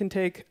optionally it can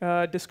take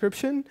a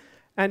description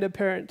and a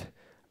parent.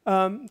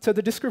 So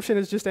the description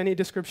is just any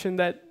description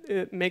that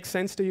it makes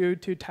sense to you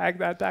to tag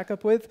that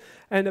backup with.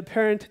 And a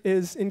parent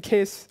is, in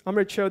case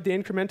Amrit showed the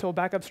incremental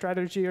backup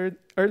strategy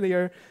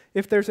earlier,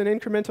 if there's an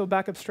incremental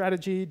backup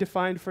strategy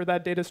defined for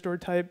that data store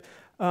type,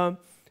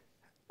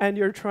 and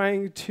you're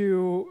trying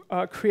to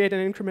create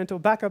an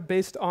incremental backup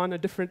based on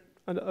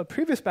a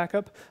previous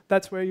backup,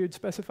 that's where you'd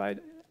specify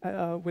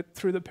it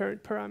through the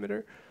parent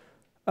parameter.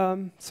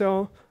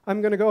 So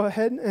I'm going to go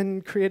ahead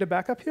and create a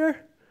backup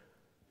here.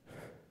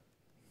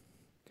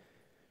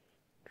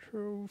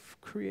 Trove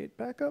create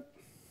backup.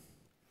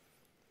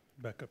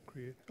 Backup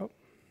create. Oh,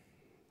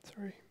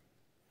 sorry.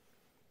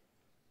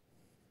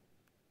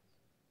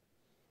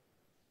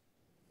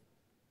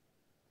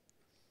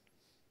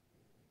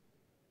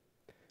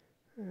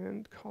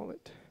 And call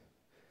it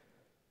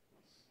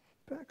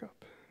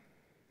backup.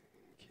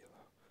 Kilo.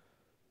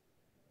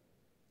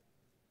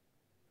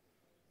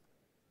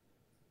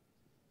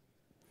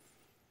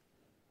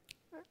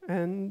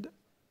 And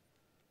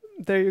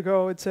there you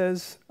go. It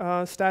says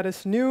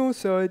status new,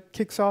 so it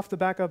kicks off the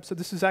backup. So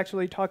this is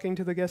actually talking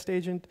to the guest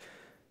agent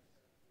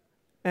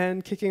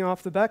and kicking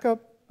off the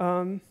backup.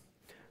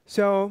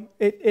 So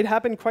it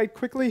happened quite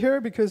quickly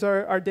here because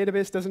our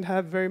database doesn't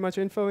have very much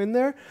info in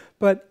there.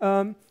 But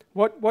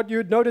what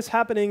you'd notice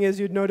happening is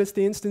you'd notice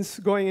the instance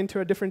going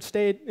into a different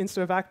state.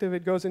 Instead of active,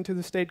 it goes into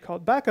the state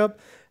called backup.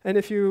 And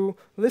if you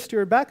list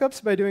your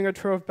backups by doing a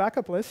Trove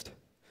backup list,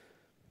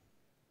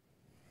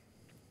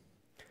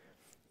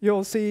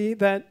 you'll see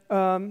that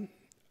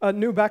a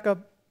new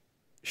backup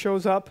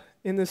shows up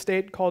in the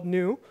state called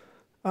new.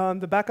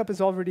 The backup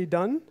is already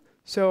done,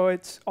 so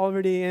it's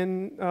already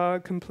in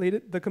the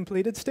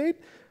completed state.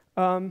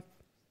 And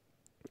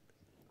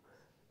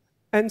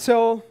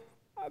so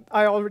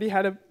I already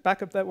had a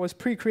backup that was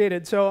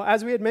pre-created. So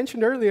as we had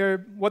mentioned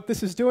earlier, what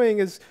this is doing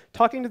is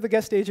talking to the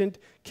guest agent,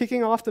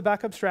 kicking off the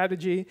backup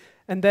strategy,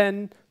 and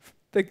then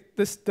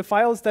the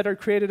files that are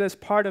created as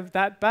part of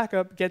that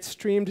backup get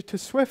streamed to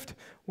Swift,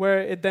 where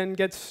it then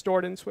gets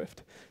stored in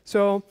Swift.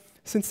 So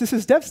since this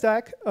is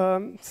DevStack,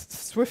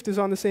 Swift is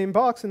on the same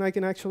box, and I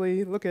can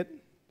actually look at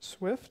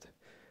Swift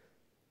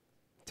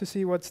to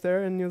see what's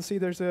there. And you'll see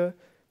there's a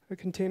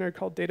container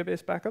called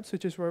database backups,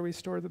 which is where we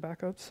store the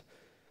backups.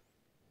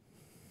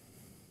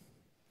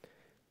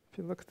 If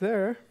you look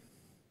there,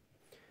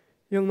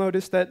 you'll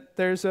notice that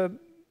there's a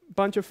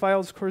bunch of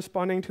files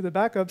corresponding to the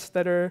backups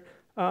that are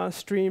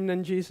streamed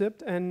and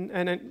gzipped and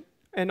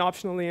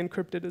optionally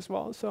encrypted as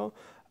well. So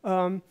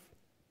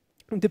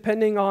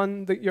depending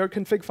on your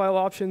config file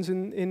options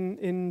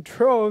in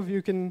Trove,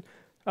 you can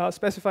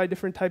specify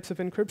different types of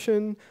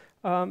encryption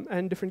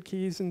and different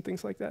keys and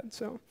things like that.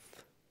 So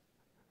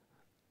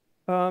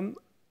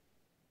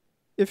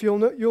if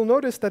you'll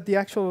notice that the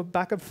actual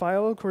backup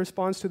file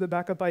corresponds to the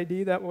backup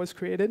ID that was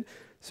created.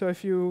 So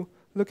if you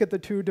look at the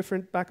 2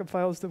 different backup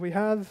files that we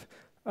have,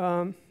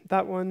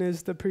 that one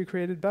is the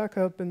pre-created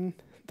backup, and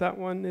that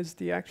one is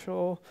the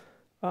actual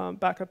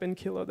backup in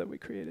Kilo that we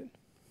created.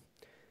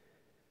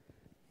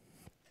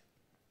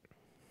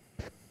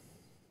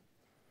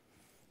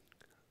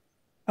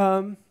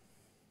 I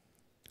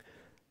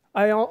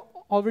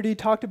already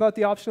talked about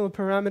the optional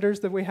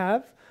parameters that we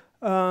have.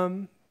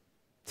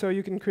 So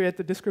you can create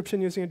the description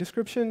using a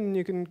description, and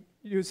you can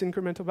use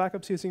incremental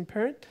backups using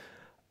parent.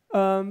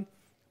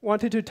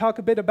 Wanted to talk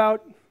a bit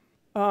about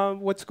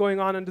what's going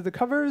on under the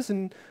covers.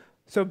 And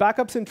so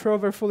backups in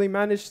Trove are fully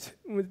managed.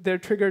 They're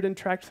triggered and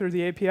tracked through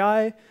the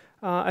API.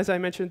 As I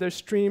mentioned, they're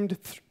streamed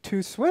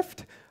to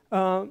Swift,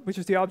 which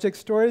is the object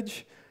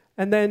storage.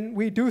 And then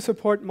we do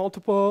support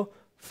multiple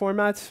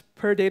formats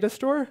per data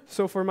store.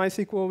 So for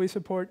MySQL, we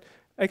support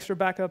extra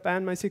backup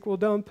and MySQL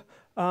dump.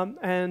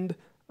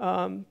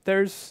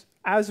 There's,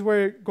 as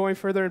we're going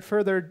further and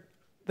further,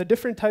 the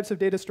different types of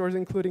data stores,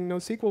 including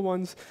NoSQL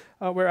ones,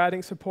 we're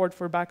adding support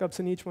for backups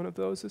in each one of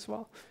those as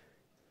well.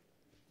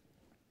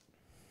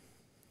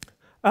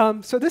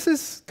 So this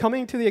is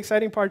coming to the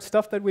exciting part,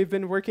 stuff that we've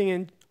been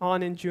working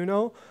on in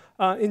Juno.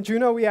 In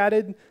Juno, we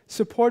added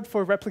support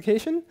for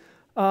replication.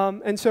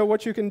 And so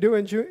what you can do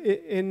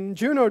in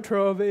Juno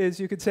Trove is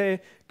you could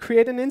say,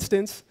 create an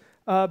instance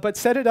but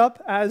set it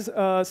up as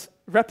a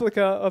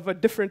replica of a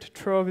different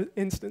Trove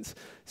instance.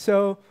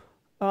 So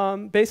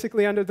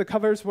basically, under the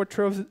covers, what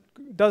Trove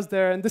does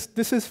there, and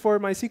this is for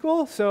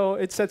MySQL, so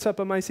it sets up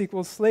a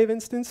MySQL slave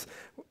instance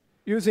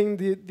using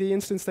the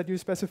instance that you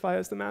specify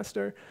as the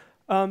master.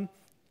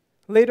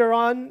 Later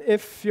on,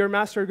 if your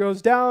master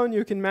goes down,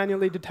 you can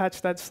manually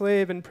detach that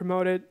slave and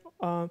promote it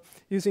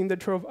using the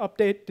Trove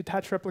update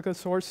detach replica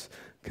source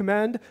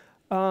command.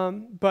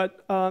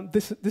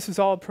 This is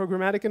all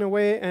programmatic in a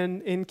way,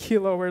 and in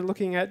Kilo, we're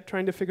looking at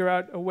trying to figure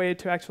out a way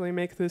to actually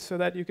make this so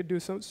that you could do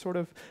some sort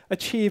of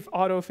achieve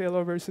auto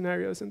failover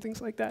scenarios and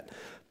things like that.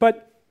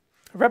 But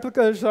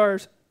replicas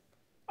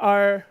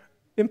are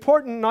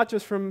important not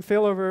just from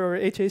failover or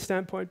HA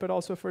standpoint, but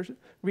also for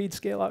read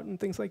scale out and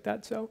things like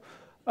that. So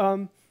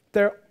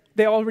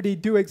they already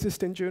do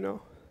exist in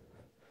Juno.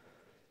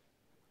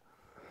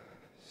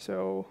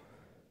 So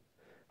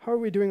how are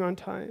we doing on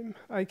time?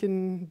 I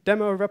can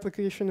demo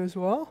replication as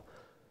well.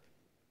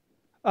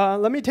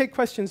 Let me take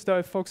questions, though,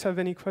 if folks have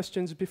any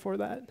questions before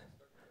that.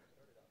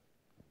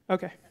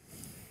 OK.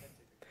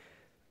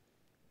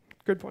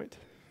 Good point.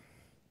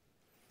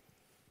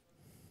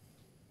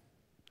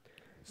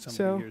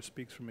 Somebody here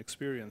speaks from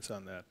experience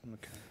on that.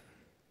 OK.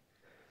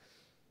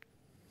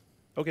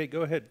 OK,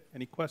 go ahead.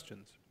 Any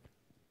questions?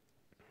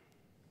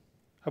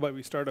 How about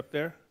we start up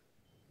there?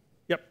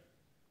 Yep.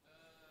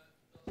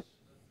 Does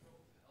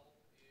Trove help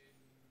in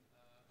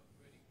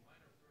upgrading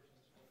minor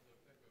versions of the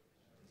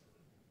backup?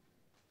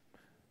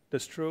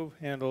 Does Trove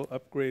handle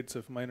upgrades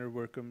of minor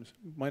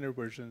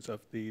versions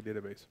of the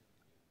database?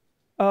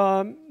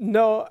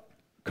 No.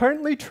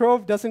 Currently,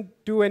 Trove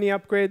doesn't do any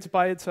upgrades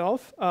by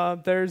itself.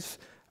 There's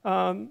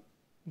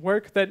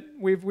work that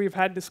we've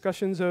had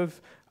discussions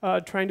of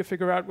trying to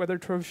figure out whether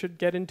Trove should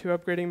get into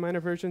upgrading minor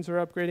versions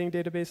or upgrading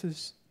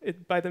databases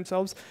by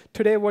themselves.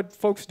 Today, what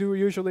folks do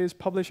usually is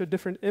publish a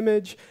different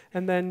image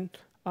and then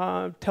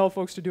tell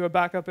folks to do a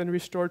backup and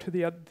restore to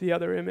the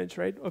other image,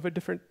 right, of a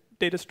different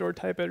data store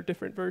type or a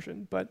different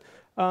version. But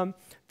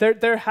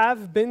there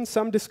have been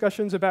some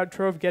discussions about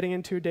Trove getting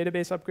into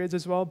database upgrades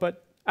as well,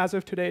 but as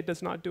of today, it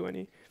does not do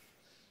any.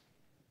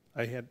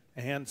 I had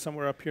a hand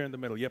somewhere up here in the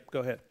middle. Yep, go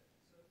ahead.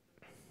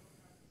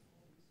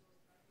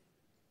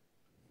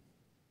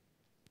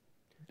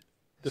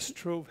 Does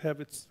Trove have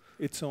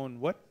its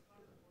own what?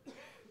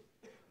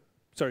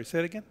 Sorry, say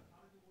it again?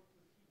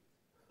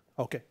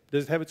 OK.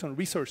 Does it have its own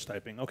resource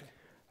typing? OK.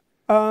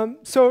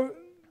 So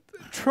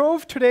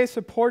Trove today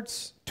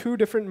supports two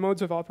different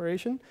modes of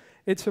operation.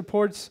 It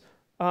supports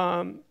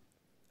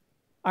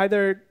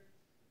either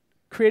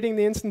creating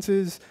the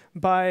instances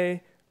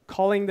by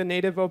calling the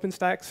native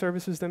OpenStack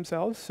services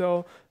themselves.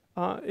 So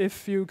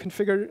if you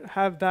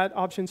have that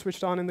option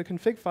switched on in the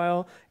config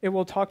file, it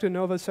will talk to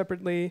Nova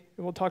separately.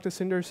 It will talk to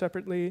Cinder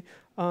separately,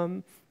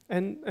 and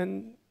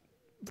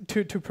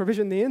to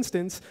provision the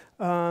instance.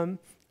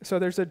 So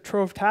there's a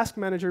Trove task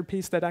manager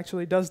piece that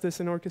actually does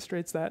this and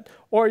orchestrates that.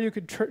 Or you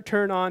could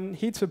turn on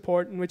heat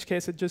support, in which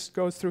case it just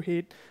goes through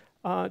heat.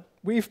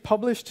 We've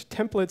published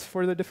templates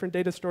for the different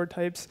data store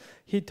types,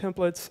 heat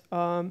templates,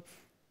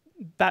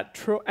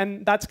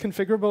 and that's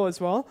configurable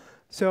as well.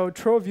 So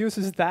Trove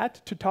uses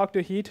that to talk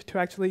to heat to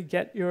actually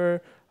get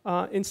your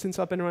instance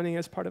up and running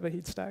as part of a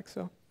heat stack.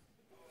 So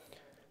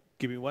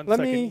give me one Let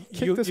second. me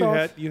kick this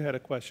off. You had a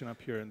question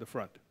up here in the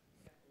front.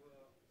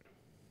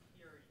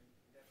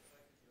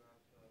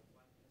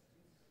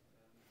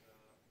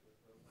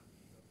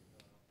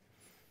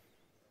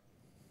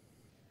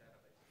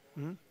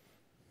 Mm-hmm.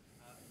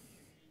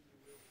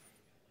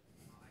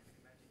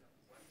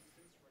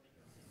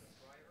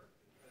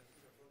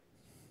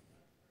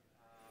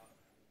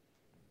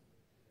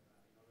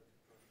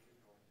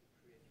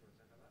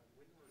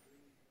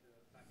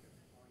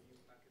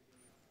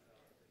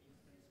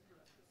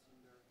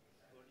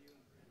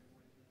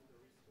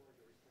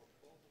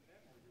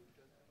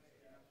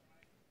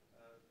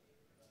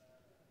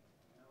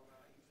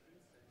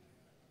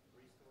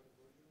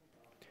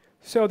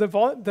 So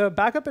the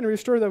backup and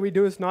restore that we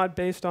do is not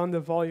based on the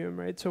volume,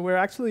 right? So we're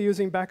actually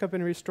using backup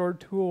and restore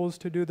tools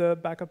to do the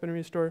backup and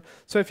restore.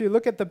 So if you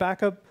look at the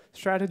backup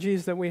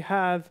strategies that we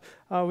have,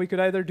 we could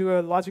either do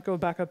a logical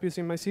backup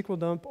using MySQL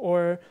dump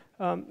or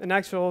an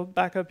actual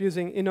backup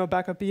using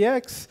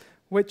InnoBackupEX,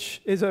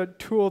 which is a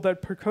tool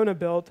that Percona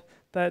built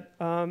that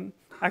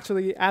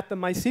actually at the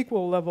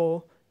MySQL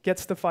level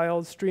gets the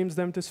files, streams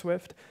them to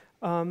Swift.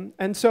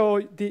 And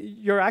so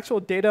your actual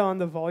data on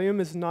the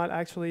volume is not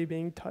actually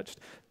being touched.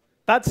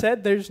 That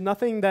said, there's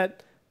nothing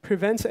that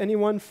prevents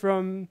anyone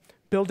from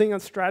building a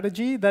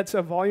strategy that's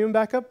a volume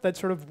backup that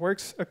sort of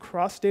works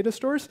across data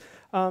stores.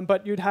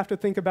 But you'd have to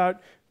think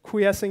about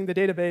quiescing the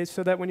database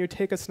so that when you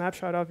take a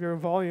snapshot of your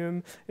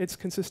volume, it's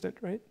consistent,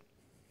 right?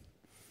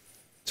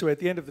 So at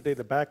the end of the day,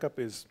 the backup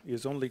is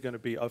only going to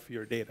be of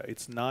your data.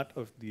 It's not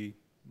of the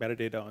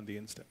metadata on the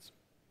instance.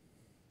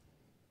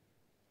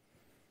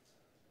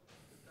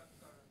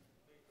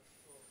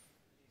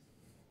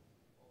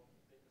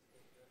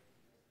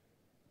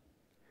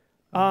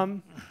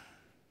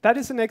 That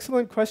is an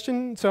excellent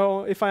question.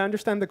 So if I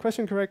understand the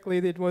question correctly,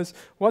 it was,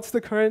 what's the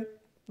current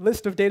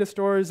list of data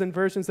stores and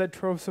versions that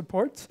Trove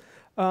supports.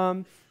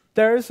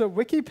 There's a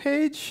wiki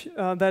page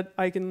that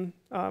I can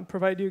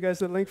provide you guys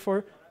the link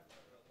for.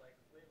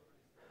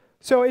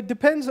 So it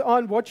depends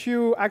on what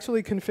you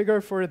actually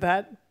configure for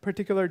that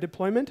particular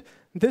deployment.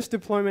 This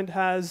deployment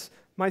has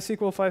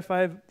MySQL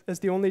 5.5 as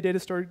the only data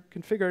store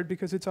configured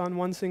because it's on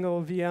one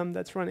single VM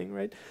that's running,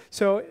 right?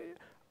 So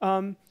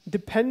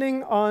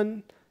depending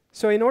on,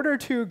 so in order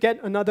to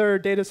get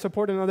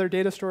support another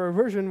data store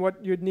version,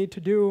 what you'd need to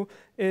do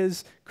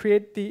is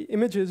create the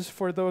images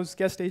for those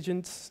guest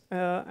agents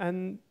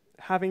and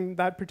having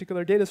that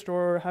particular data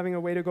store, or having a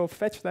way to go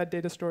fetch that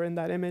data store in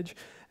that image,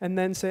 and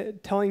then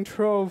telling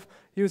Trove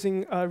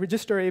using a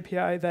register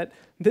API that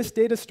this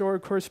data store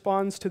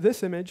corresponds to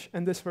this image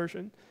and this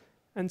version.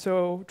 And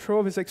so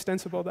Trove is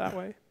extensible that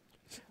way.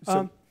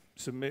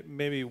 So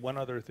maybe one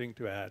other thing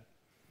to add,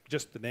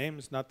 just the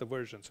names, not the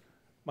versions.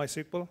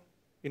 MySQL,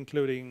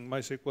 including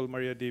MySQL,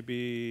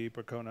 MariaDB,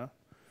 Percona,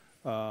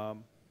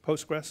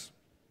 Postgres,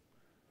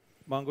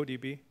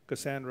 MongoDB,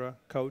 Cassandra,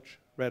 Couch,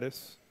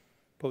 Redis,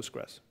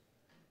 Postgres.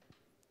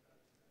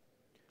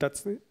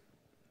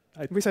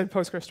 We said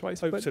Postgres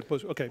twice. I said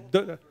Postgres. Okay.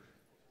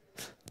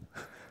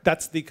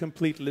 That's the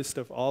complete list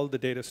of all the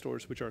data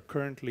stores which are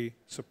currently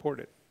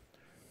supported.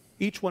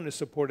 Each one is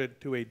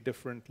supported to a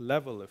different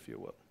level, if you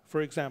will.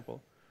 For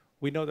example,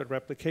 we know that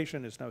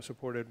replication is now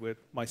supported with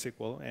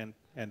MySQL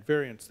and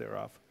variants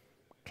thereof.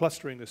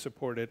 Clustering is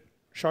supported.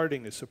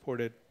 Sharding is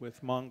supported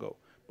with Mongo.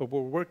 But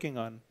we're working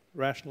on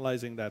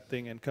rationalizing that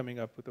thing and coming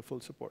up with the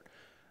full support.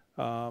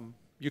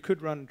 You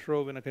could run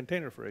Trove in a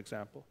container, for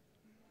example.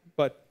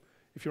 But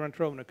if you run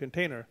Trove in a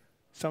container,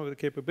 some of the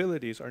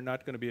capabilities are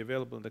not going to be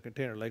available in the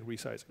container, like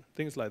resizing,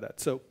 things like that.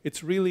 So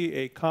it's really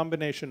a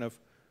combination of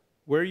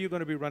where are you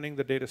going to be running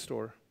the data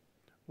store,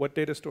 what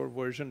data store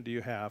version do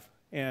you have,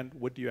 and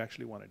what do you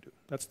actually want to do.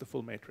 That's the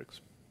full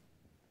matrix.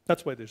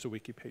 That's why there's a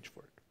wiki page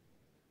for it.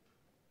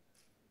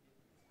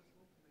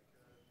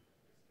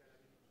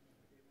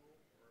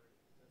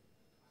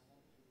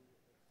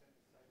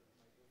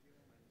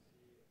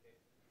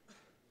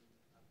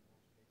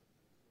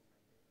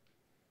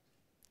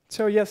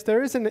 So yes,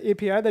 there is an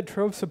API that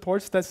Trove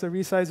supports. That's the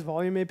resize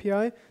volume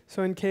API.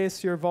 So in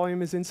case your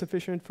volume is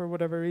insufficient for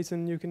whatever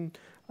reason, you can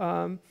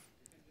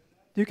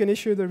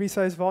issue the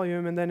resize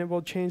volume, and then it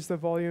will change the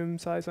volume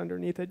size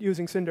underneath it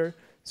using Cinder.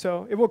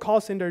 So it will call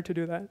Cinder to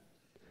do that.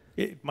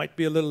 It might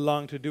be a little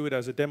long to do it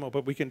as a demo,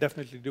 but we can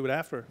definitely do it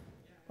after.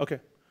 Yeah. Okay.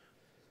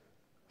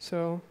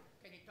 So.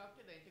 Can you talk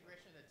to the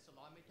integration with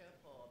Ceilometer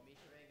for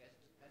metering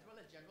as well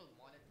as general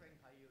monitoring,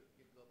 how you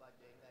go about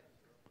doing that?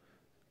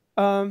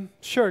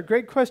 Sure,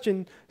 great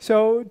question.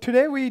 So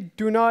today we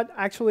do not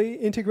actually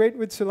integrate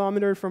with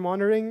Ceilometer for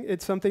monitoring.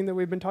 It's something that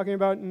we've been talking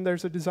about, and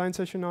there's a design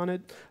session on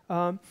it.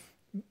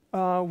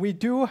 We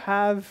do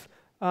have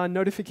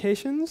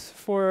notifications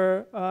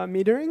for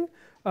metering.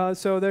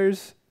 So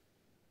there's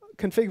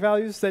config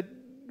values that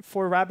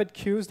for rabbit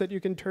queues that you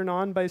can turn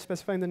on by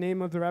specifying the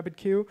name of the rabbit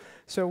queue.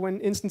 So when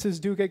instances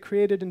do get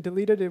created and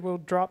deleted, it will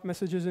drop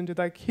messages into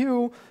that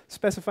queue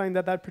specifying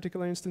that that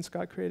particular instance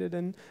got created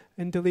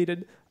and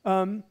deleted.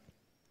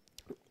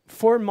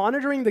 For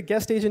monitoring the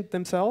guest agent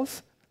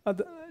themselves,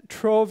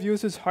 Trove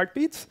uses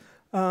heartbeats.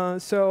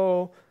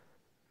 So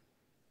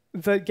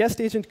the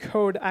guest agent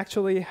code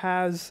actually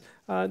has,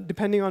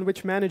 depending on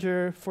which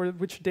manager for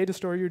which data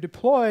store you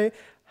deploy,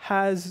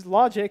 has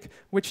logic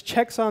which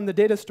checks on the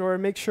data store,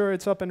 makes sure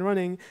it's up and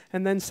running,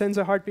 and then sends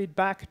a heartbeat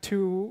back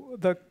to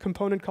the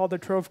component called the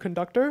Trove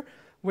conductor,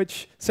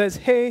 which says,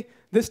 hey,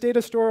 this data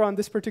store on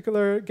this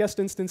particular guest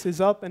instance is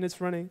up and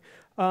it's running.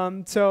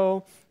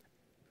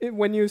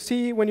 When you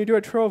do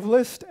a Trove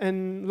list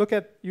and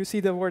you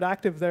see the word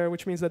active there,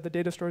 which means that the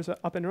data store is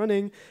up and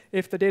running.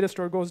 If the data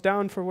store goes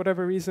down for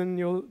whatever reason,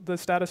 the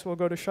status will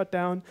go to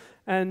shutdown.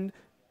 And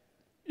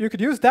you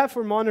could use that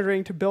for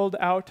monitoring to build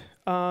out,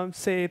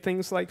 say,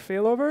 things like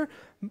failover.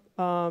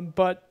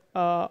 But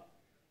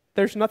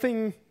there's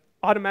nothing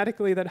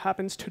automatically that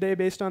happens today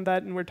based on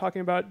that, and we're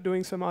talking about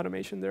doing some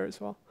automation there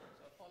as well.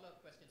 So a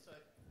follow-up question. So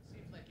it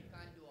seems like you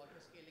can't do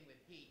auto-scaling with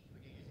heat,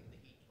 but you're using the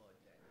heat mode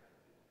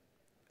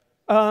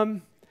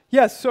then.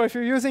 Yes, so if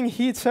you're using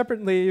heat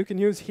separately, you can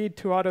use heat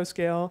to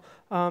auto-scale.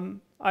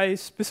 I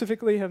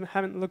specifically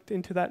haven't looked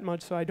into that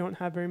much, so I don't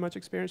have very much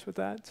experience with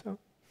that. So.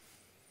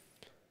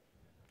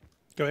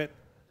 Go ahead.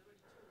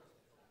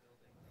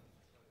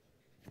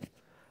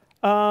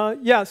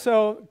 Yeah,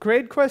 so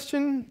great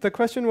question. The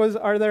question was,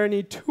 are there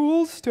any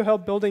tools to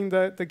help building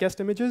the guest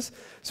images?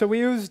 So we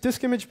use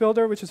Disk Image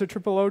Builder, which is a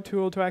OOO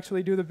tool to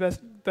actually do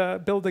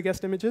build the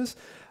guest images.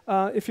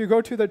 If you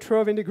go to the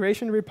Trove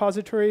integration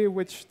repository,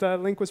 which the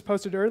link was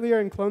posted earlier,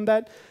 and clone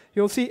that,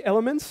 you'll see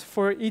elements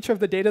for each of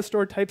the data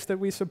store types that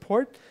we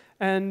support.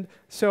 And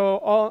so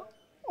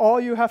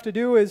all you have to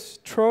do is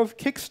Trove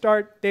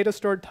kickstart data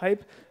store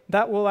type.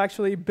 That will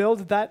actually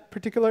build that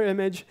particular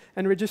image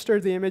and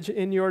register the image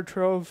in your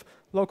Trove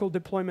local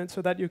deployment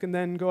so that you can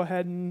then go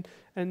ahead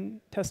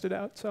and test it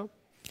out. So.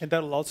 And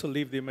that'll also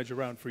leave the image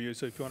around for you.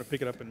 So if you want to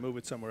pick it up and move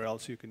it somewhere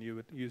else, you can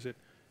use it.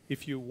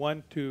 If you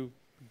want to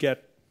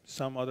get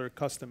some other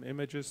custom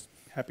images,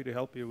 happy to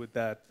help you with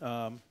that.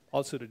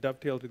 Also, to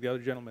dovetail to the other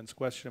gentleman's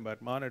question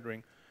about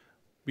monitoring,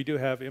 we do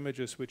have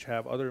images which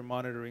have other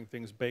monitoring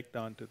things baked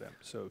onto them.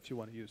 So if you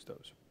want to use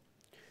those.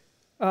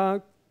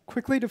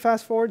 Quickly to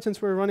fast forward,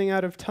 since we're running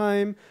out of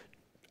time,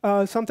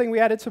 something we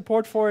added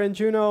support for in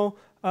Juno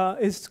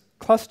is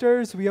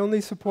clusters. We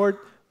only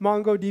support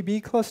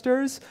MongoDB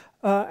clusters,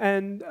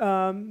 and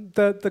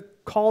the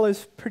call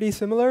is pretty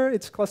similar.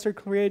 It's cluster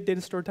create,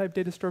 data store type,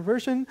 data store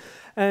version,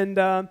 and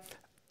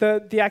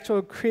the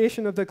actual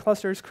creation of the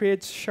clusters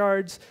creates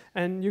shards,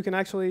 and you can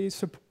actually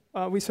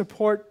we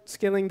support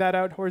scaling that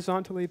out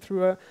horizontally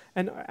through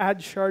an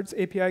add shards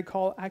API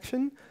call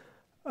action.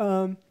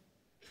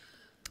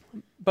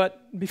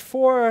 But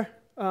before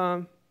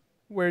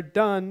we're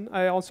done,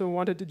 I also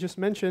wanted to just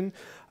mention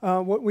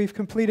what we've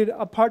completed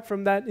apart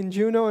from that in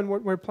Juno and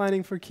what we're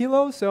planning for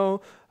Kilo.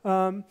 So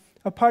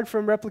apart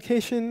from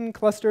replication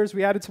clusters,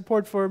 we added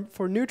support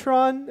for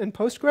Neutron and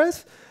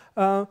Postgres.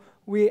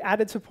 We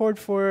added support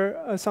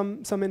for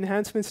some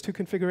enhancements to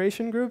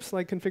configuration groups,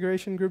 like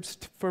configuration groups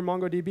for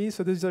MongoDB.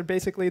 So these are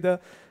basically the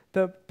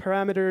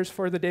parameters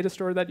for the data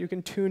store that you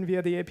can tune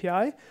via the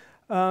API.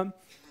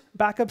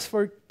 Backups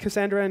for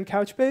Cassandra and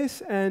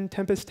Couchbase, and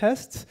Tempest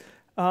tests.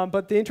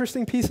 But the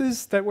interesting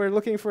pieces that we're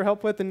looking for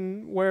help with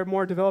and where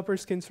more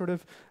developers can sort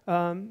of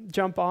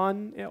jump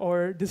on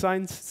or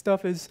design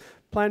stuff is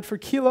planned for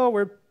Kilo.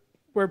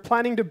 We're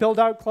planning to build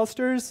out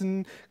clusters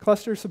and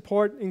cluster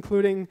support,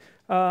 including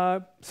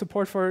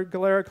support for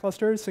Galera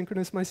clusters,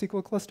 synchronous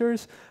MySQL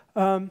clusters.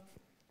 Some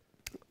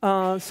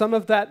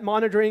of that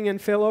monitoring and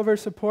failover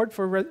support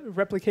for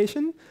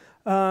replication.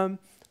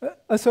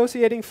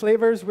 Associating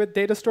flavors with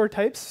data store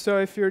types. So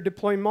if you're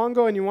deploying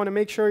Mongo and you want to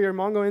make sure your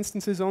Mongo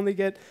instances only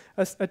get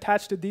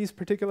attached to these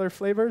particular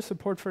flavors,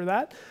 support for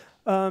that.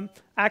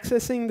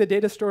 Accessing the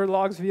data store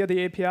logs via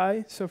the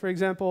API. So for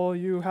example,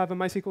 you have a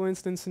MySQL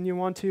instance and you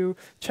want to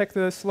check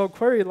the slow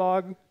query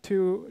log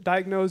to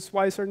diagnose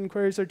why certain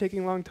queries are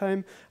taking a long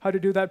time, how to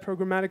do that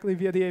programmatically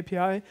via the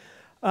API.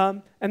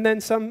 And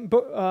then some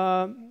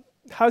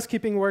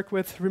housekeeping work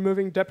with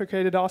removing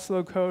deprecated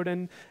Oslo code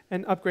and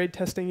upgrade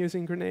testing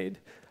using Grenade.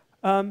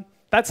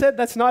 That said,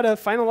 that's not a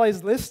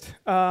finalized list.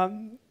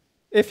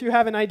 If you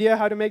have an idea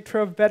how to make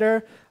Trove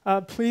better,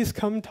 please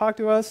come talk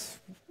to us,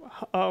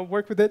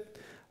 work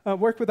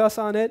with us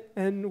on it,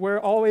 and we're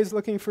always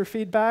looking for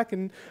feedback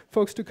and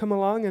folks to come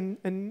along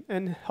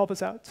and help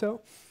us out.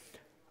 So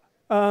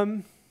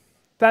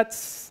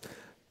that's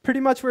pretty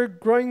much we're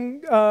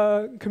growing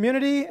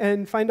community,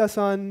 and find us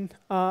on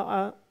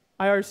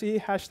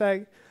IRC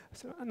hashtag,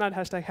 not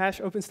hashtag,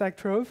 hash OpenStack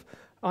Trove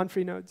on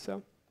Freenode.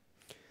 So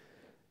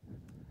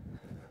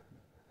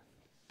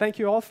thank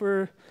you all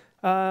for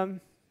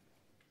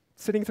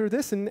sitting through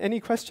this, and any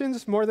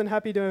questions, more than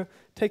happy to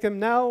take them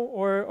now,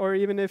 or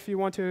even if you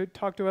want to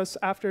talk to us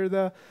after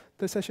the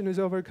session is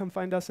over, come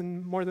find us,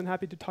 and more than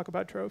happy to talk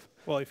about Trove.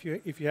 Well, if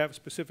you have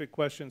specific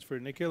questions for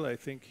Nikhil, I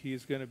think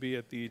he's going to be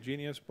at the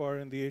Genius Bar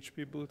in the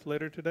HP booth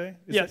later today.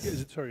 Yes.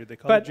 Sorry, they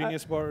call it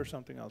Genius Bar or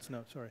something else?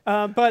 No, sorry.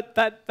 But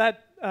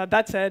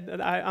that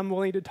said, I'm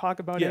willing to talk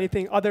about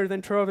anything other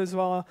than Trove as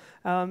well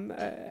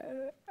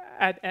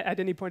at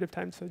any point of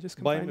time. So just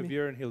come buy find him a me.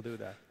 beer and he'll do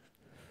that.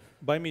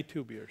 Buy me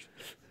 2 beers.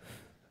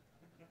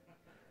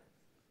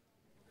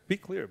 Be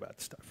clear about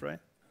stuff, right?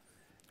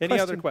 Any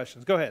other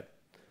questions? Go ahead.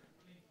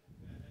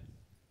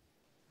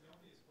 The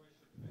obvious question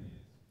to me is,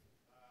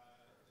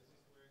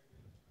 does this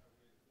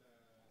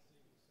work with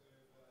SQL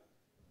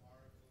Server,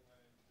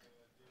 Oracle,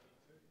 and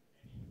DB2?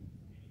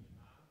 Any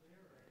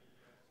demand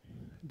there, or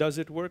any? Does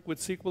it work with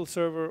SQL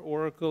Server,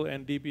 Oracle,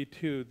 and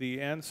DB2?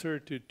 The answer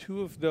to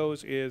 2 of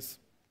those is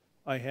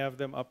I have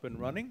them up and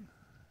running,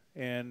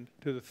 and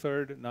to the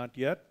third, not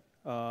yet.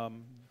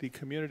 The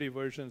community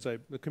versions,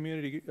 the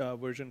community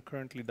version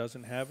currently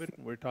doesn't have it.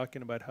 We're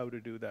talking about how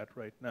to do that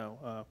right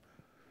now.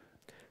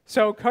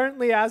 So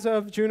currently, as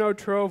of Juno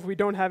Trove, we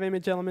don't have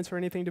image elements or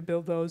anything to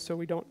build those, so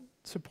we don't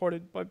support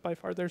it by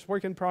far. There's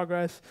work in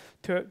progress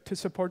to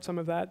support some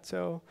of that.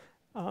 So,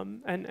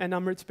 and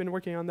Amrit's been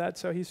working on that,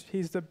 so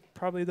he's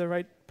probably the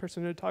right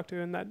person to talk to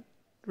in that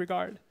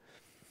regard.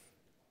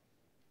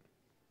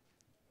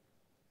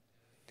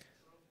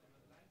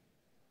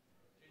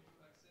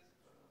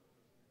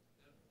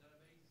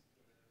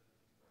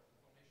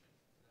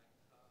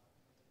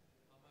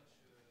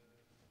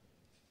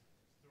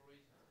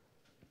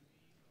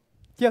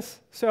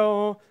 Yes,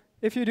 so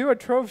if you do a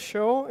Trove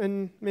show,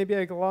 and maybe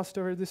I glossed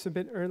over this a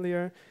bit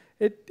earlier,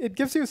 it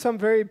gives you some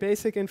very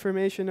basic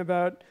information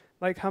about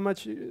like how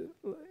much your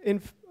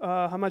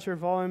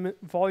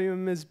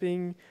volume is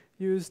being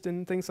used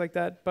and things like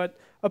that. But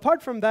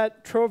apart from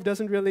that, Trove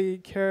doesn't really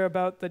care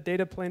about the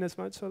data plane as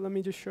much. So let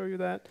me just show you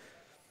that.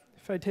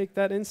 If I take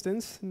that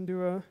instance and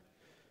do a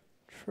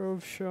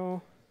Trove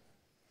show.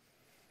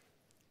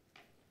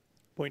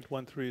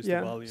 0.13 is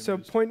the volume so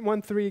used.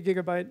 0.13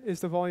 gigabyte is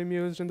the volume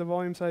used, and the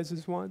volume size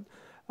is 1.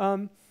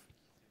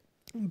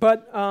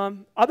 But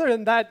other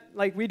than that,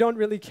 like we don't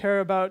really care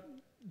about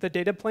the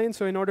data plane.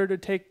 So in order to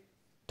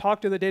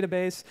talk to the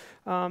database.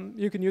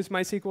 You can use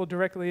MySQL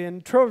directly,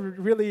 and Trove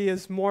really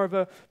is more of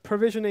a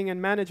provisioning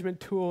and management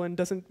tool and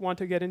doesn't want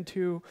to get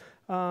into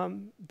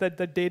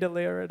the data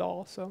layer at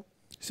all. So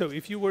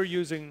if you were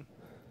using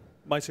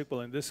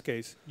MySQL in this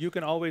case, you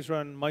can always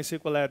run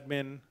MySQL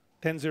admin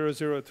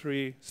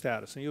 10003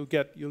 status, and you'll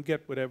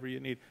get whatever you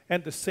need.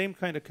 And the same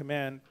kind of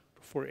command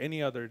for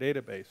any other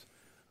database,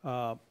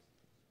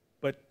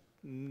 but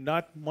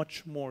not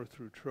much more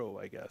through Trove,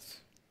 I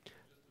guess.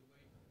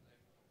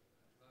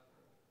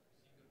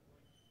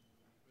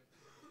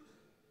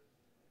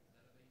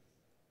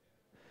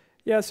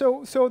 Yeah,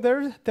 so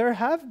there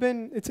have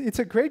been, it's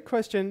a great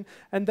question,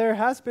 and there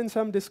has been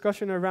some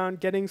discussion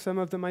around getting some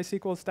of the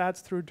MySQL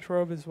stats through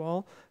Trove as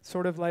well.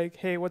 Sort of like,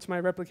 hey, what's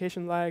my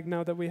replication lag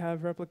now that we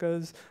have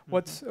replicas?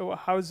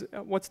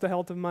 Mm-hmm. What's the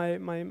health of my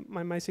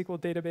MySQL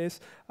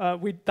database?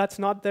 That's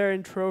not there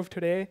in Trove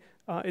today.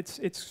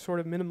 It's sort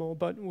of minimal,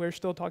 but we're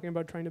still talking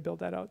about trying to build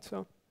that out.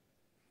 So,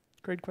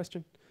 great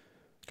question.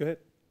 Go ahead.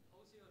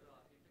 How's your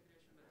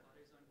integration with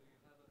Horizon?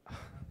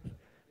 Do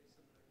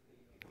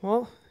you have a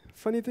Well,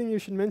 funny thing you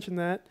should mention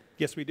that.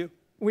 Yes, we do.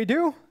 We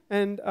do,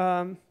 and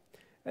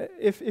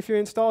if you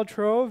install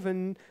Trove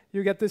and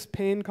you get this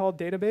pane called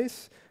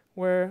database,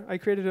 where I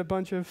created a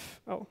bunch of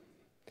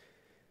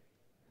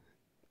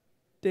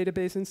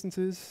database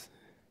instances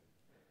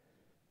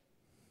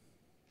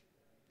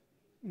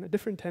in a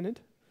different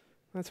tenant.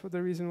 That's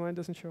the reason why it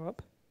doesn't show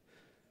up.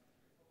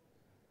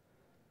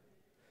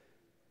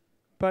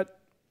 But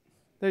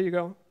there you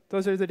go.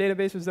 Those are the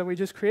databases that we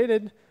just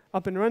created,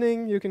 up and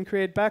running. You can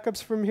create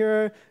backups from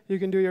here. You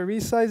can do your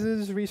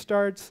resizes,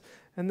 restarts,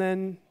 and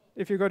then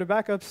if you go to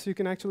backups, you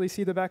can actually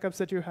see the backups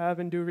that you have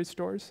and do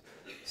restores.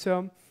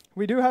 So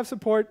we do have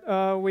support.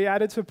 We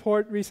added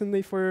support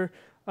recently for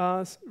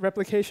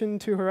replication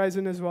to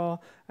Horizon as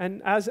well.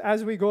 And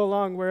as we go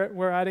along,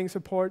 we're adding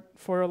support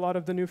for a lot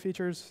of the new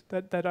features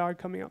that are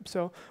coming up.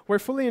 So we're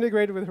fully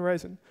integrated with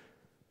Horizon.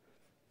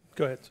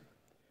 Go ahead.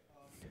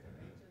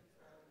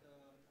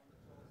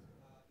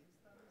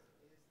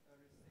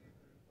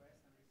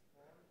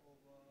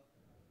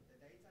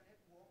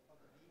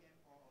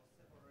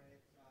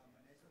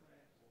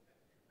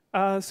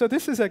 So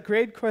this is a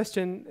great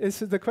question.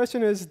 The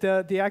question is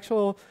the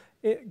actual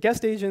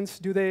guest agents,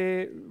 do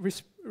they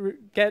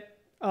get,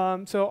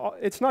 so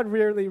it's not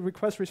really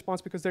request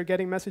response because they're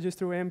getting messages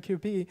through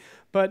AMQP,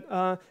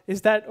 but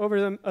is that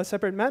over a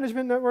separate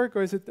management network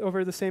or is it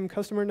over the same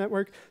customer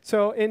network?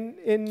 So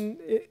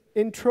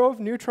in Trove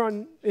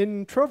Neutron,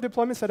 in Trove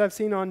deployments that I've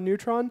seen on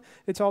Neutron,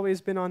 it's always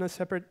been on a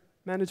separate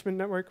management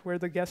network where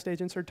the guest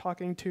agents are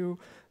talking to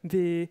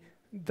the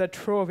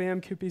Trove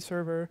AMQP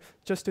server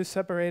just to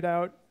separate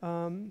out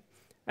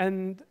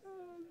and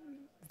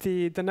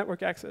the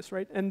network access,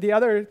 right? And the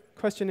other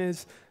question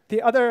is,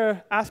 the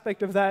other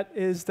aspect of that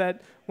is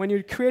that when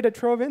you create a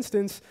Trove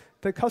instance,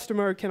 the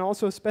customer can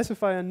also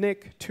specify a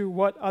NIC to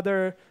what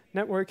other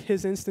network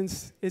his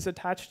instance is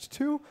attached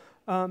to.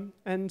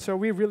 And so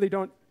we really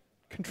don't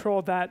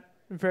control that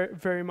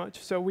very much.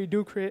 So we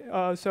do create,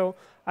 so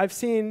I've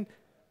seen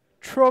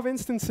Trove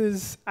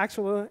instances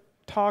actually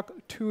talk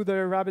to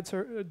the Rabbit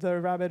or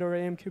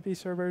AMQP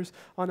servers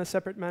on a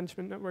separate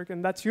management network,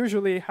 and that's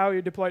usually how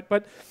you deploy it.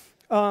 But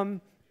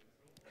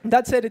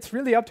that said, it's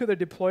really up to the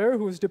deployer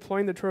who's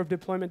deploying the Trove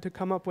deployment to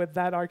come up with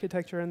that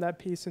architecture and that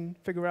piece and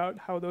figure out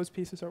how those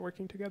pieces are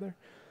working together.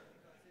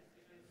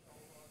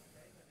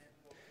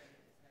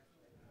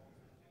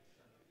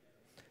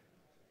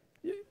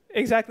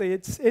 Exactly,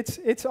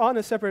 it's on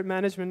a separate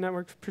management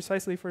network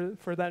precisely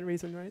for that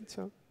reason, right?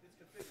 So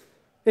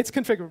it's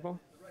configurable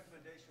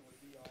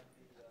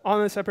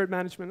on a separate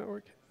management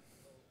network.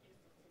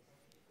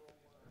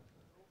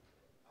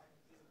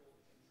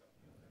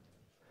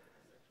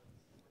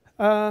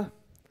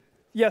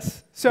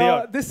 Yes.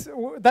 So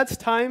that's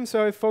time.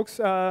 So if folks,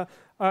 I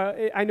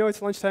know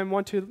it's lunchtime,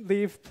 want to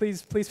leave,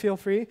 please feel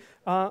free.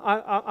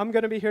 I'm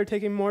going to be here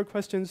taking more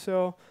questions.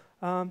 So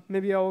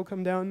maybe I will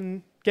come down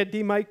and get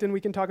demiked, and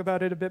we can talk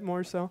about it a bit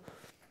more. So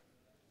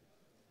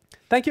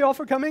thank you all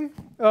for coming.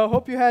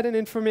 Hope you had an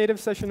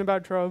informative session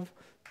about Trove.